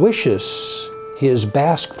 Father Aloysius, his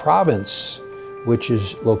Basque province, which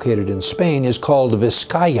is located in Spain, is called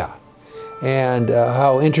Vizcaya. And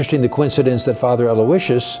how interesting the coincidence that Father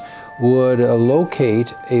Aloysius would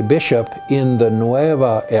locate a bishop in the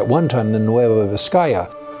Nueva, at one time, the Nueva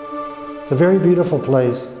Vizcaya. It's a very beautiful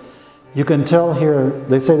place. You can tell here,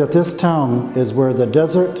 they say that this town is where the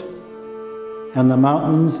desert and the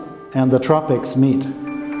mountains and the tropics meet.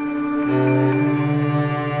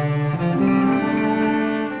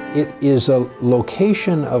 It is a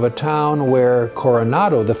location of a town where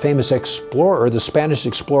Coronado, the famous explorer, the Spanish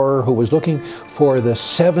explorer who was looking for the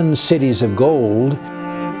 7 cities of gold,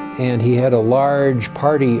 and he had a large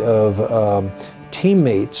party of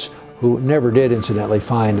teammates who never did, incidentally,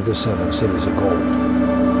 find the 7 cities of gold.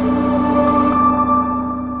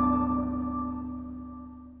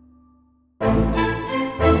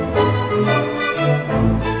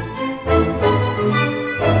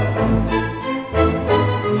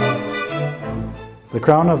 The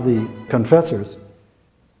crown of the confessors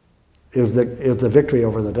is the victory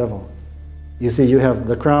over the devil. You see, you have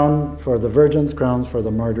the crown for the virgins, crowns for the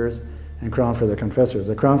martyrs, and crown for the confessors.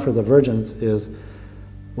 The crown for the virgins is,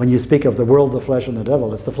 when you speak of the world, the flesh, and the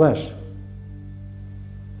devil, it's the flesh.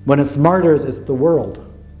 When it's martyrs, it's the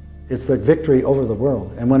world. It's the victory over the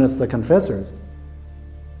world. And when it's the confessors,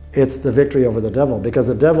 it's the victory over the devil, because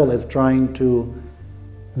the devil is trying to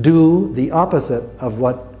do the opposite of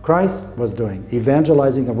what Christ was doing,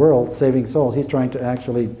 evangelizing the world, saving souls. He's trying to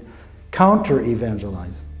actually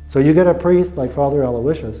counter-evangelize. So you get a priest like Father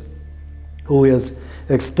Aloysius, who is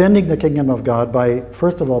extending the kingdom of God by,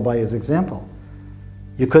 first of all, by his example.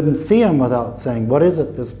 You couldn't see him without saying, what is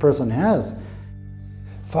it this person has?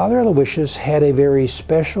 Father Aloysius had a very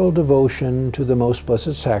special devotion to the Most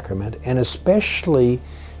Blessed Sacrament, and especially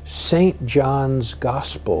St. John's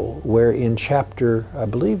Gospel, where in chapter, I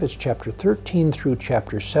believe it's chapter 13 through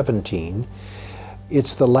chapter 17,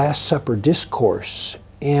 it's the Last Supper discourse.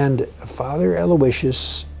 And Father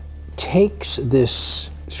Aloysius takes this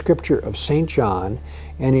scripture of St. John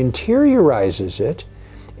and interiorizes it,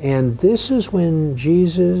 and this is when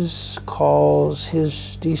Jesus calls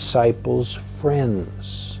his disciples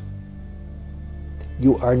friends.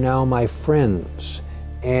 You are now my friends.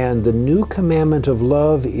 And the new commandment of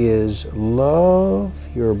love is love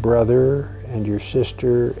your brother and your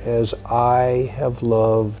sister as I have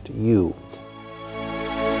loved you.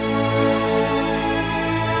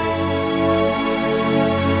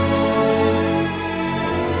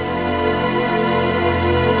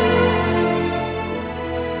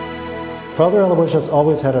 Father Aloysius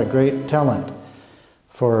always had a great talent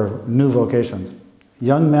for new vocations.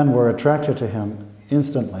 Young men were attracted to him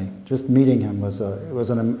instantly. Just meeting him was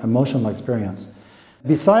an emotional experience.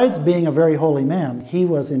 Besides being a very holy man, he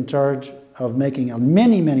was in charge of making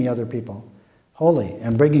many, many other people holy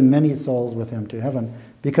and bringing many souls with him to heaven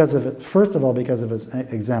because of it, first of all, because of his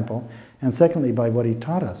example, and secondly, by what he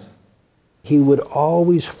taught us. He would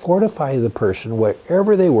always fortify the person,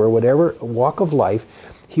 wherever they were, whatever walk of life.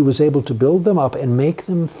 He was able to build them up and make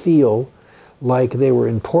them feel like they were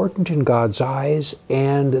important in God's eyes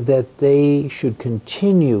and that they should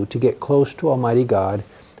continue to get close to Almighty God,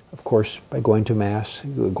 of course, by going to Mass,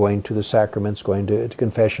 going to the sacraments, going to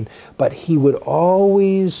confession. But he would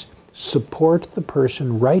always support the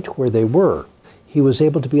person right where they were. He was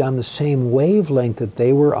able to be on the same wavelength that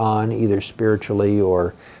they were on, either spiritually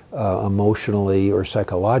or emotionally or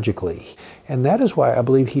psychologically. And that is why I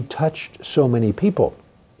believe he touched so many people.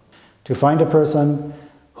 To find a person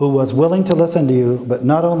who was willing to listen to you, but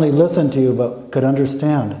not only listen to you, but could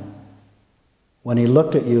understand. When he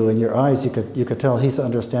looked at you in your eyes, you could tell he's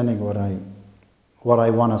understanding what I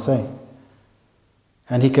want to say.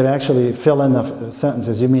 And he could actually fill in the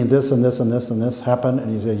sentences. You mean this and this and this and this happened?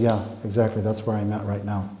 And you say, yeah, exactly, that's where I'm at right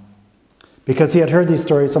now. Because he had heard these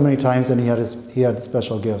stories so many times, and he had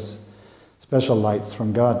special gifts, special lights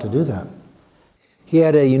from God to do that. He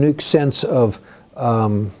had a unique sense of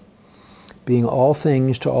being all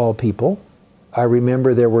things to all people, I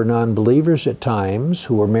remember there were non-believers at times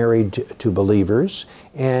who were married to believers,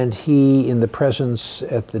 and he, in the presence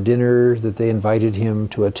at the dinner that they invited him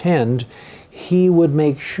to attend, he would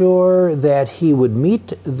make sure that he would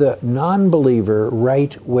meet the non-believer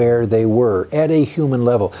right where they were, at a human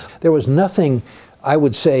level. There was nothing, I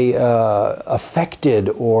would say, affected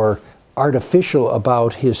or artificial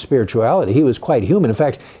about his spirituality. He was quite human. In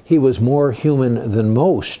fact, he was more human than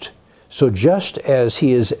most. So just as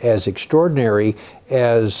he is as extraordinary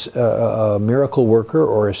as a miracle worker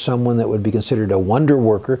or as someone that would be considered a wonder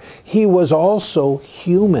worker, he was also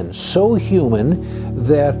human, so human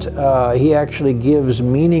that he actually gives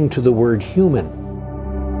meaning to the word human.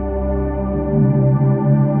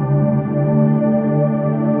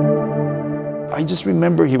 I just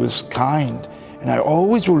remember he was kind. And I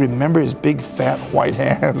always will remember his big, fat, white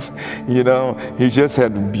hands. You know, he just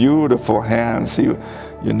had beautiful hands.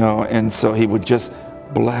 You know, and so he would just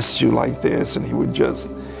bless you like this, and he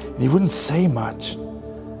wouldn't say much,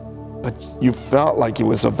 but you felt like he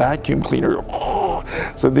was a vacuum cleaner. Oh,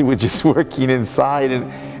 something was just working inside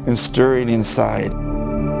and stirring inside.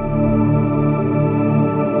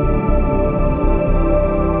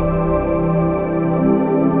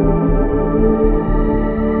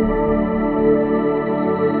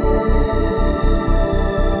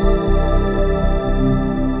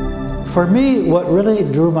 For me, what really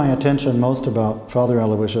drew my attention most about Father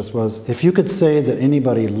Aloysius was, if you could say that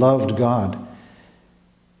anybody loved God,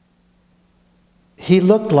 he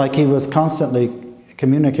looked like he was constantly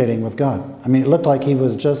communicating with God. I mean, it looked like he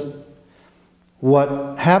was just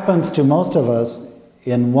what happens to most of us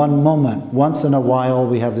in one moment. Once in a while,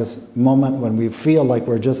 we have this moment when we feel like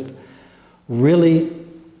we're just really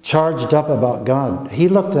charged up about God. He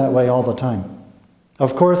looked that way all the time.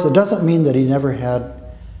 Of course, it doesn't mean that he never had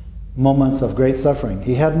moments of great suffering.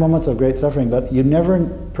 He had moments of great suffering, but you never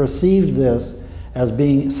perceived this as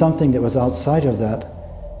being something that was outside of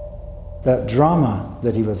that drama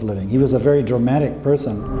that he was living. He was a very dramatic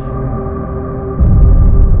person.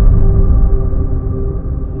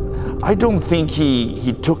 I don't think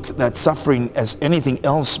he took that suffering as anything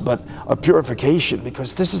else but a purification,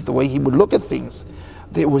 because this is the way he would look at things.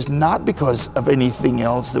 It was not because of anything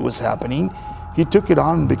else that was happening. He took it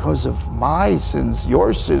on because of my sins,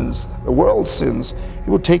 your sins, the world's sins. He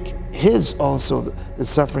would take his also, the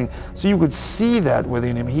suffering. So you could see that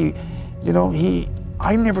within him.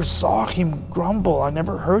 I never saw him grumble. I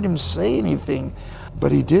never heard him say anything,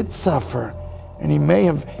 but he did suffer. And he may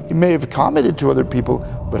have commented to other people,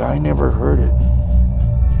 but I never heard it.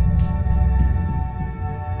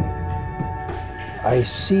 I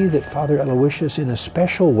see that Father Aloysius, in a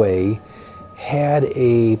special way, had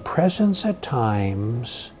a presence at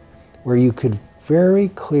times where you could very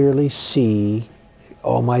clearly see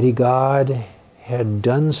Almighty God had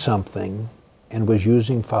done something and was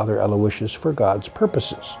using Father Aloysius for God's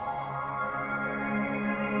purposes.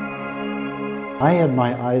 I had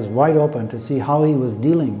my eyes wide open to see how he was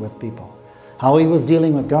dealing with people, how he was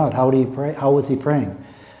dealing with God, how did he pray, how was he praying.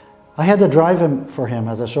 I had to drive him for him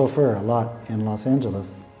as a chauffeur a lot in Los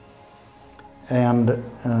Angeles. And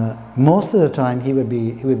most of the time he would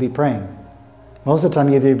be praying. Most of the time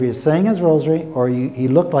he'd either be saying his rosary, or he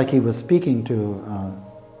looked like he was speaking to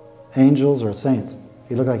angels or saints.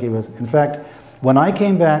 He looked like he was. In fact, when I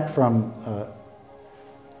came back from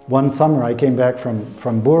one summer, I came back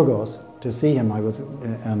from Burgos to see him. I was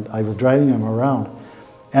driving him around,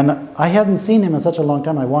 and I hadn't seen him in such a long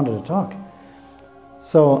time. I wanted to talk,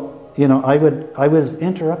 so I was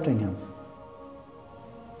interrupting him.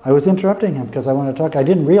 I was interrupting him because I wanted to talk. I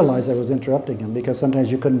didn't realize I was interrupting him, because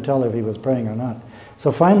sometimes you couldn't tell if he was praying or not.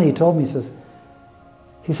 So finally he told me,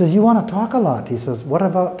 he says, you want to talk a lot. He says, what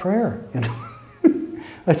about prayer?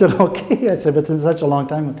 I said, okay. I said, but it's such a long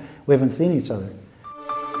time we haven't seen each other.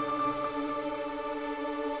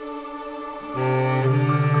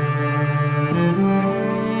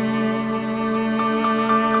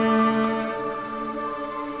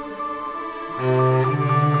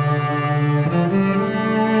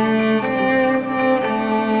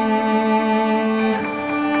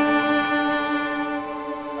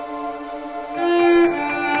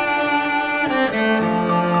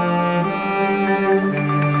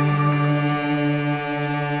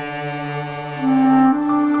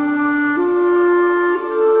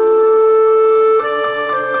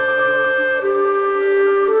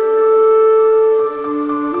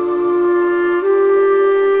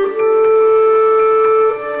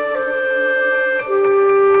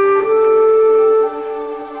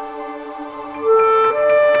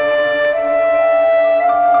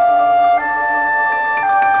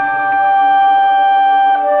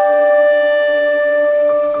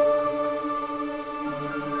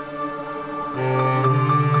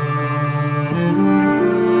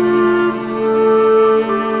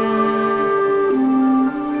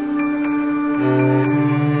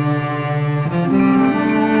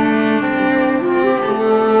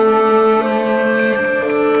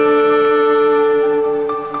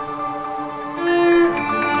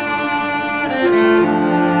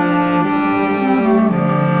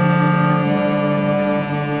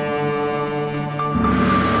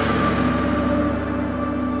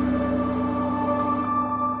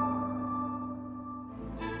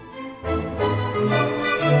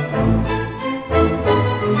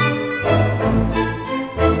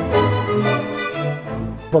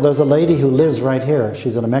 Well, there's a lady who lives right here.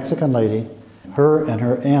 She's a Mexican lady. Her and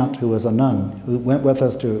her aunt, who was a nun, who went with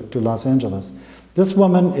us to Los Angeles. This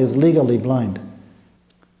woman is legally blind.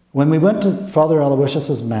 When we went to Father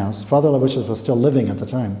Aloysius's Mass, Father Aloysius was still living at the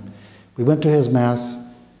time. We went to his Mass,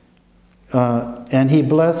 and he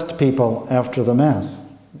blessed people after the Mass.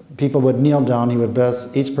 People would kneel down, he would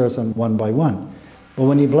bless each person one by one. But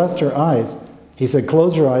when he blessed her eyes, he said,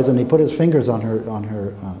 close your eyes, and he put his fingers on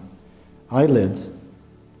her eyelids.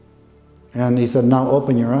 And he said, now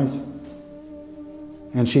open your eyes.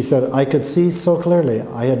 And she said, I could see so clearly.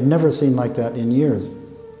 I had never seen like that in years.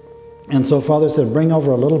 And so Father said, bring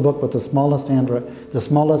over a little book with the smallest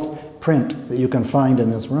print that you can find in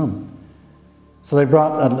this room. So they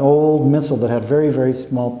brought an old missal that had very, very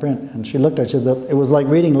small print. And she looked at it. She said, it was like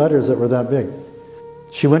reading letters that were that big.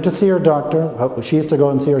 She went to see her doctor. She used to go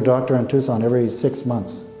and see her doctor in Tucson every 6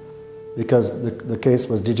 months because the case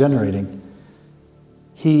was degenerating.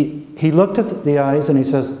 He looked at the eyes and he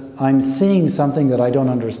says, I'm seeing something that I don't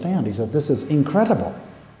understand. He says, this is incredible.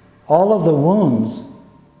 All of the wounds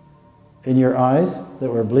in your eyes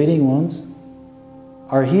that were bleeding wounds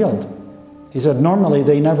are healed. He said, normally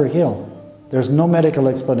they never heal. There's no medical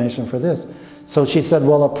explanation for this. So she said,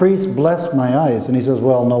 well, a priest blessed my eyes. And he says,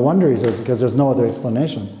 well, no wonder, he says, because there's no other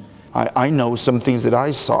explanation. I know some things that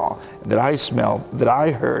I saw, that I smelled, that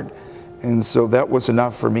I heard. And so that was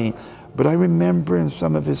enough for me. But I remember in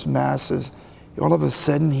some of his masses, all of a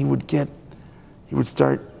sudden he would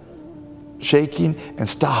start shaking and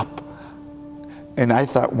stop. And I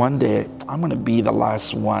thought one day, I'm going to be the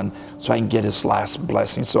last one so I can get his last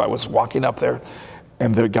blessing. So I was walking up there,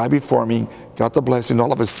 and the guy before me got the blessing.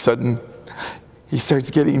 All of a sudden, he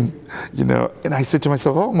starts getting, and I said to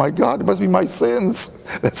myself, oh my God, it must be my sins.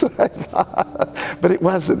 That's what I thought. But it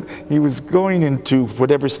wasn't. He was going into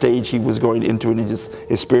whatever stage he was going into in his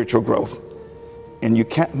spiritual growth. And you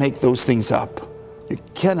can't make those things up. You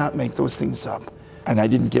cannot make those things up. And I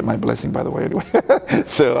didn't get my blessing, by the way, anyway.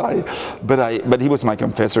 But he was my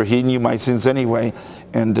confessor. He knew my sins anyway.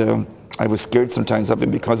 And I was scared sometimes of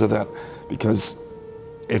him because of that. Because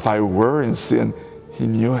if I were in sin, he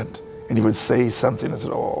knew it. And he would say something, and I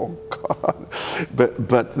said, oh, God.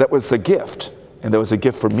 But that was a gift. And that was a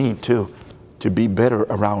gift for me, too, to be better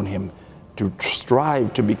around him, to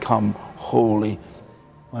strive to become holy.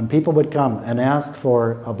 When people would come and ask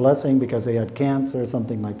for a blessing because they had cancer or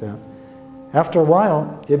something like that, after a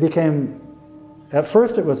while, it became, at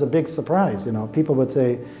first it was a big surprise. People would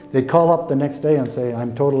say, they'd call up the next day and say,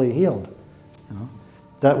 I'm totally healed.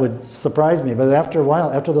 That would surprise me. But after a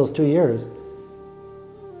while, after those 2 years,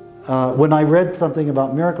 when I read something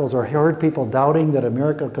about miracles or heard people doubting that a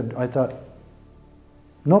miracle could, I thought,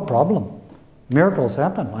 no problem. Miracles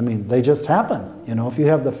happen. I mean, they just happen. If you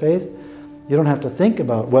have the faith, you don't have to think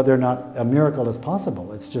about whether or not a miracle is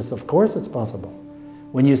possible. It's just, of course it's possible.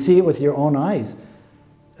 When you see it with your own eyes,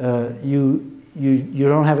 you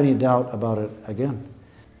don't have any doubt about it again.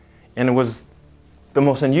 And it was the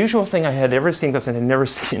most unusual thing I had ever seen, because I had never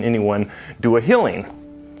seen anyone do a healing.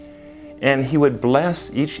 And he would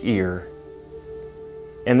bless each ear,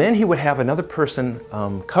 and then he would have another person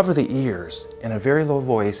cover the ears. In a very low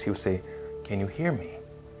voice, he would say, can you hear me?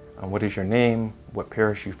 What is your name? What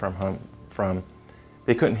parish are you from?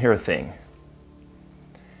 They couldn't hear a thing.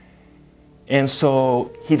 And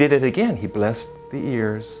so he did it again. He blessed the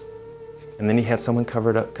ears, and then he had someone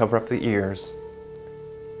cover up the ears.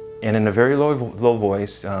 And in a very low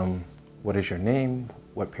voice, what is your name?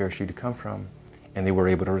 What parish do you come from? And they were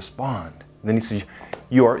able to respond. And then he said,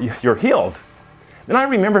 you're healed. Then I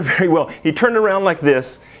remember very well, he turned around like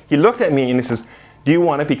this, he looked at me and he says, do you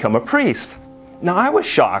want to become a priest? Now I was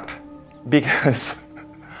shocked because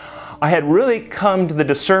I had really come to the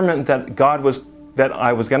discernment that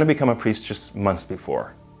I was going to become a priest just months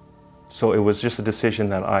before. So it was just a decision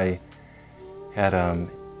that I had,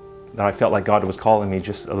 that I felt like God was calling me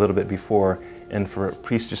just a little bit before, and for a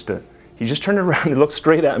priest he just turned around and looked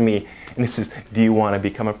straight at me and he says, do you want to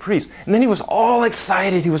become a priest? And then he was all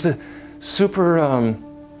excited. He was a super,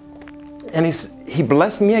 and he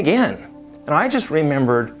blessed me again. And I just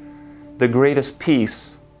remembered the greatest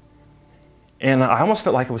peace. And I almost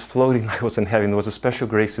felt like I was floating, like I was in heaven. There was a special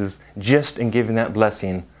graces just in giving that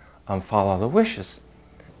blessing, follow the wishes.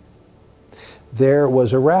 There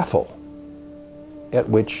was a raffle at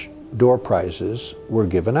which door prizes were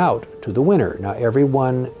given out to the winner. Now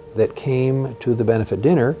everyone that came to the benefit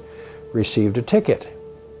dinner received a ticket,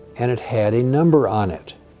 and it had a number on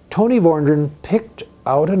it. Tony Vorndren picked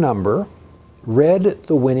out a number, read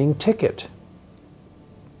the winning ticket,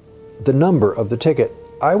 the number of the ticket.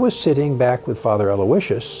 I was sitting back with Father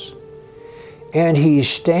Aloysius, and he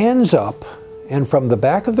stands up and from the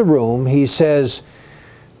back of the room he says,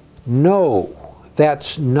 "No,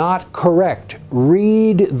 that's not correct.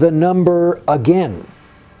 Read the number again."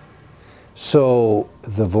 So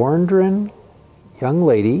the Vorndran young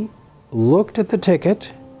lady looked at the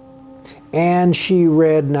ticket, and she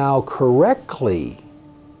read now correctly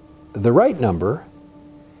the right number,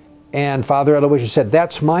 and Father Aloysius said,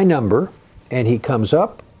 "That's my number," and he comes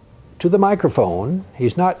up to the microphone.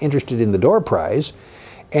 He's not interested in the door prize,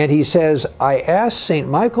 and he says, "I asked St.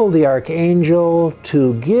 Michael the Archangel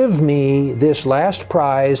to give me this last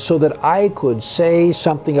prize so that I could say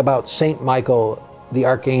something about St. Michael the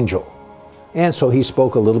Archangel." And so he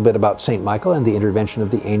spoke a little bit about St. Michael and the intervention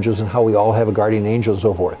of the angels and how we all have a guardian angel and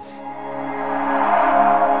so forth.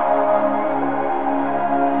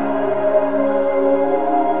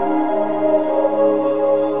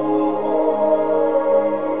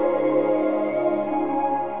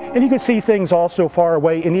 And you could see things also far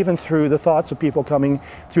away, and even through the thoughts of people coming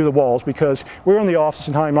through the walls, because we were in the office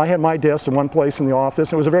in time, and I had my desk in one place in the office,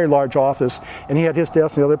 and it was a very large office, and he had his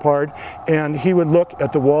desk in the other part, and he would look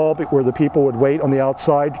at the wall where the people would wait on the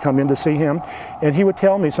outside to come in to see him, and he would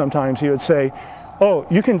tell me sometimes, he would say, "Oh,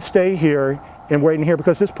 you can stay here and wait in here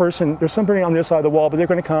because this person, there's somebody on this side of the wall, but they're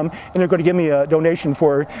going to come and they're going to give me a donation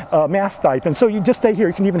for mass stipend. So you just stay here,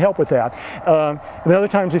 you can even help with that." And the other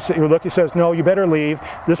times he would look, he says, "No, you better leave.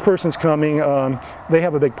 This person's coming. They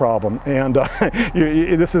have a big problem, and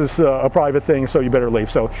this is a private thing, so you better leave."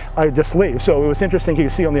 So I just leave. So it was interesting, you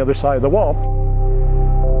could see on the other side of the wall.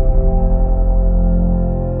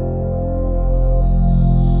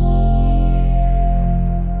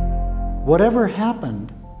 Whatever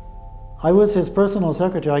happened, I was his personal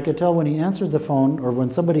secretary. I could tell when he answered the phone or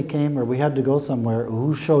when somebody came or we had to go somewhere, or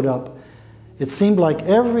who showed up. It seemed like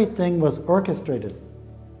everything was orchestrated.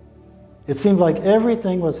 It seemed like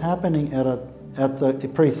everything was happening at the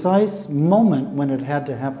precise moment when it had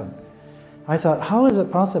to happen. I thought, how is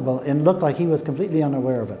it possible? And it looked like he was completely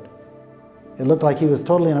unaware of it. It looked like he was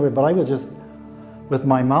totally unaware, but I was just with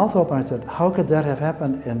my mouth open. I said, how could that have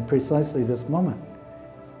happened in precisely this moment?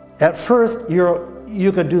 At first,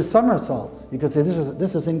 you could do somersaults. You could say,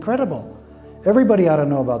 this is incredible. Everybody ought to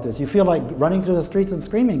know about this. You feel like running through the streets and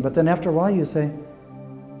screaming, but then after a while you say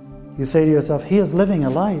to yourself, he is living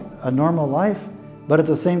a life, a normal life, but at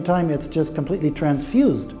the same time it's just completely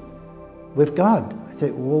transfused with God. I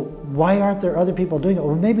say, well, why aren't there other people doing it?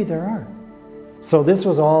 Well, maybe there are. So this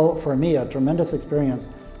was all, for me, a tremendous experience,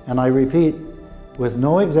 and I repeat, with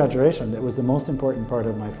no exaggeration, it was the most important part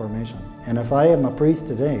of my formation. And if I am a priest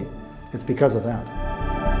today, it's because of that.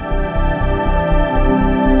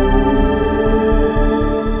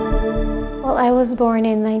 Well, I was born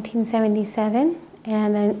in 1977,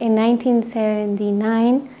 and in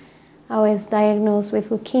 1979, I was diagnosed with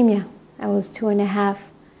leukemia. I was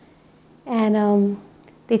 2.5. And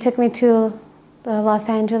they took me to the Los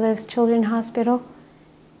Angeles Children's Hospital,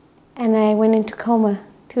 and I went into coma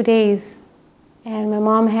 2 days. And my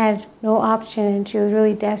mom had no option, and she was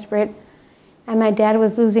really desperate. And my dad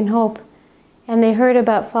was losing hope. And they heard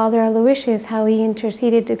about Father Aloysius, how he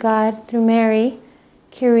interceded to God through Mary,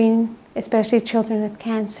 curing especially children with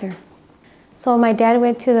cancer. So my dad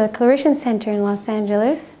went to the Clarission Center in Los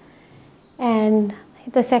Angeles, and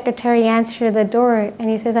the secretary answered the door, and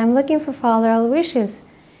he says, "I'm looking for Father Aloysius."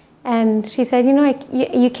 And she said, "You know,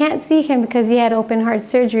 you can't see him because he had open heart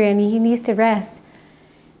surgery and he needs to rest."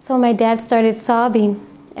 So my dad started sobbing,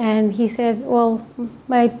 and he said, "Well,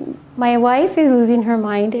 my wife is losing her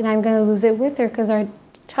mind, and I'm going to lose it with her because our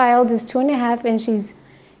child is 2.5, and she's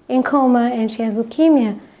in coma, and she has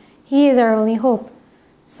leukemia. He is our only hope."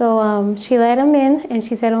 So she let him in, and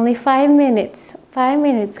she said, "Only 5 minutes,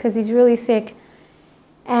 because he's really sick."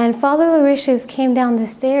 And Father Aloysius came down the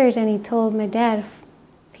stairs, and he told my dad,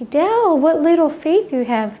 "Fidel, what little faith you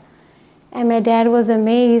have." And my dad was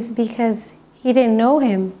amazed because he didn't know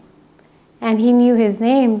him, and he knew his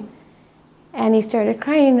name. And he started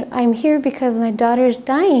crying, "I'm here because my daughter's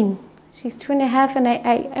dying. She's 2.5, and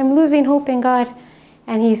I'm losing hope in God."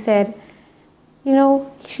 And he said, "You know,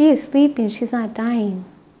 she is sleeping, she's not dying."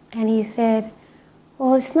 And he said,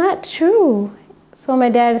 "Well, it's not true." So my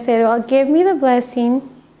dad said, "Well, give me the blessing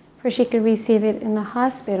for she could receive it in the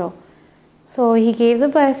hospital." So he gave the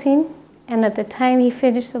blessing, and at the time he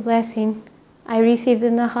finished the blessing, I received it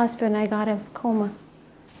in the hospital, and I got out of coma.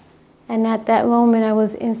 And at that moment, I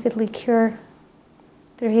was instantly cured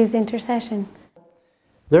through his intercession.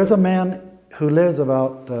 There's a man who lives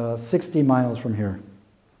about 60 miles from here,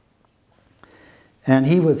 and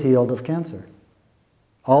he was healed of cancer.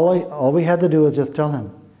 All we had to do was just tell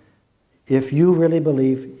him, if you really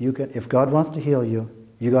believe you can, if God wants to heal you,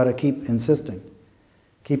 you got to keep insisting.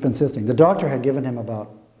 Keep insisting. The doctor had given him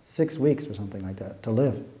about 6 weeks or something like that to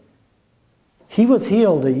live. He was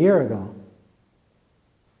healed a year ago.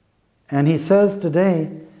 And he says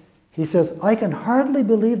today, he says, I can hardly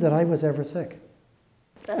believe that I was ever sick.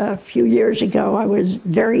 A few years ago, I was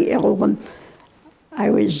very ill, and I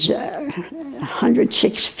was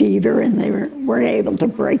 106 fever, and they weren't able to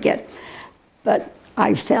break it. But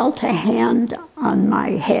I felt a hand on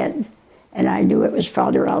my head, and I knew it was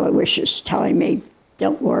Father Aloysius telling me,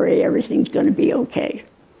 don't worry, everything's going to be okay.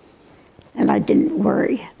 And I didn't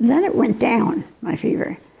worry. And then it went down, my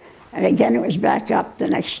fever. And again, it was back up the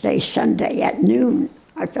next day, Sunday, at noon.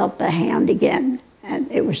 I felt the hand again, and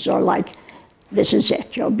it was sort of like, this is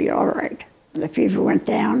it, you'll be all right. And the fever went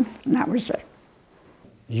down, and that was it.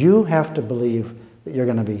 You have to believe that you're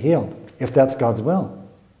going to be healed, if that's God's will.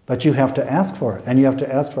 But you have to ask for it, and you have to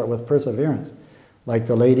ask for it with perseverance. Like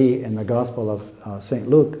the lady in the Gospel of St.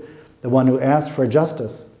 Luke, the one who asked for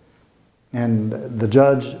justice. And the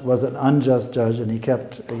judge was an unjust judge, and he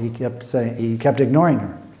kept ignoring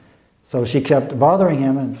her. So she kept bothering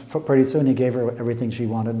him, and pretty soon he gave her everything she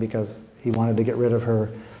wanted because he wanted to get rid of her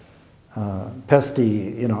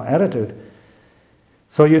pesty, attitude.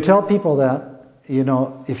 So you tell people that,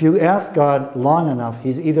 if you ask God long enough,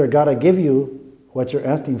 He's either got to give you what you're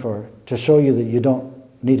asking for to show you that you don't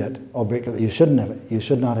need it, or because you should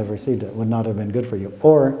not have received it, would not have been good for you,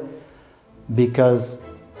 or because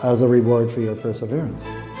as a reward for your perseverance.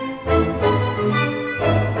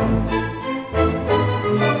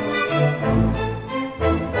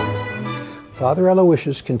 Father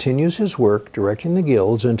Aloysius continues his work directing the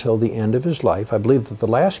guilds until the end of his life. I believe that the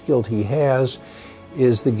last guild he has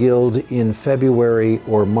is the guild in February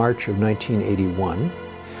or March of 1981.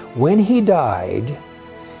 When he died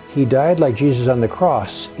like Jesus on the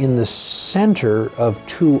cross in the center of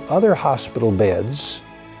 2 other hospital beds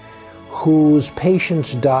whose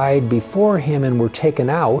patients died before him and were taken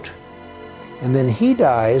out. And then he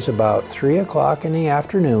dies about 3 o'clock in the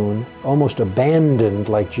afternoon, almost abandoned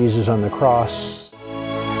like Jesus on the cross.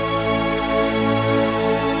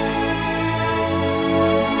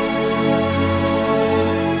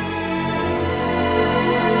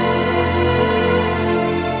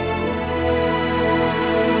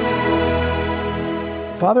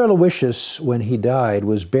 Father Aloysius, when he died,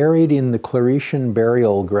 was buried in the Claretian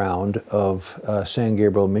burial ground of San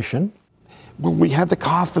Gabriel Mission. Well, we had the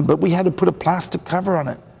coffin, but we had to put a plastic cover on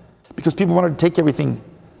it because people wanted to take everything,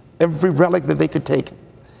 every relic that they could take.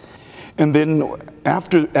 And then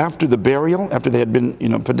after the burial, after they had been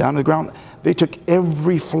put down to the ground, they took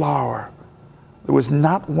every flower. There was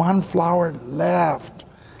not one flower left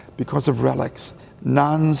because of relics.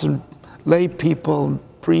 Nuns and lay people,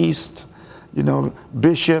 priests,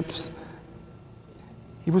 bishops.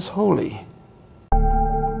 He was holy.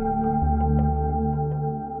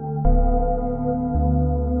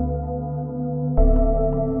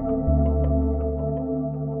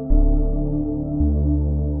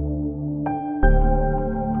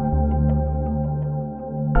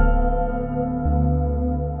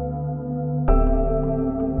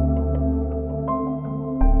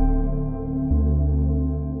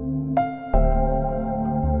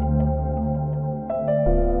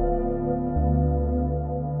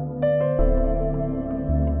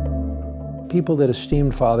 People that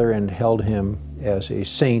esteemed Father and held him as a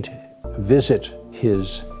saint visit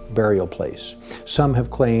his burial place. Some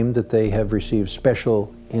have claimed that they have received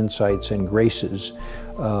special insights and graces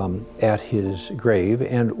at his grave.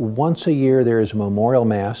 And once a year there is a memorial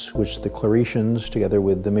mass which the Claretians, together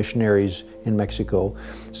with the missionaries in Mexico,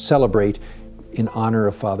 celebrate in honor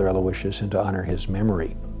of Father Aloysius and to honor his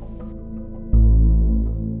memory.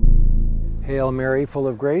 Hail Mary, full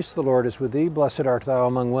of grace, the Lord is with thee. Blessed art thou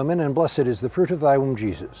among women, and blessed is the fruit of thy womb,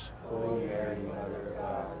 Jesus. Holy Mary, Mother of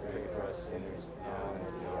God, pray for us sinners, now and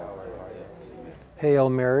at the hour of our death. Amen. Hail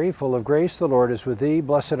Mary, full of grace, the Lord is with thee.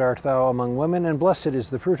 Blessed art thou among women, and blessed is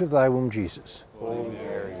the fruit of thy womb, Jesus. Holy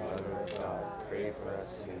Mary, Mother of God, pray for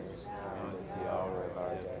us sinners, now and at the hour of our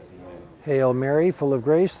death. Amen. Hail Mary, full of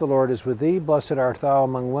grace, the Lord is with thee. Blessed art thou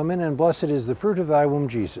among women, and blessed is the fruit of thy womb,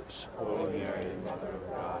 Jesus. Holy Mary, Mother of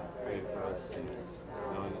God, pray for us sinners,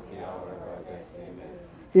 now and at the hour of our death. Amen.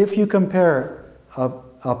 If you compare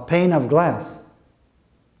a pane of glass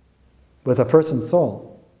with a person's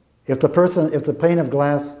soul, if the pane of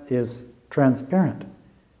glass is transparent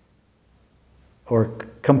or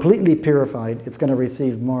completely purified, it's going to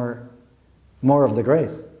receive more of the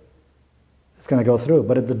grace. It's going to go through.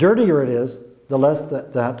 But the dirtier it is, the less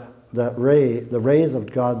the rays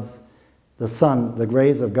of God's, the sun, the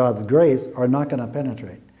rays of God's grace are not going to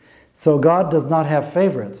penetrate. So God does not have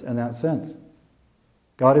favorites in that sense.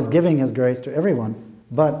 God is giving His grace to everyone,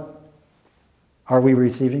 But are we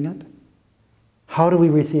receiving it? How do we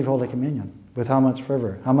receive Holy Communion? With how much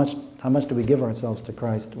fervor? How much do we give ourselves to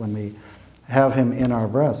Christ when we have Him in our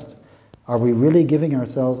breast? Are we really giving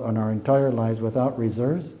ourselves on our entire lives without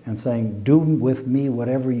reserves and saying, do with me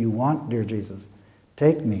whatever you want, dear Jesus.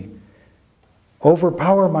 Take me.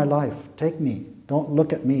 Overpower my life. Take me. Don't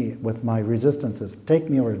look at me with my resistances. Take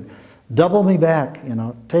me, or double me back,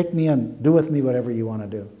 take me and do with me whatever you want to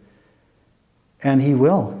do. And He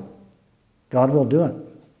will. God will do it.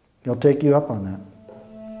 He'll take you up on that.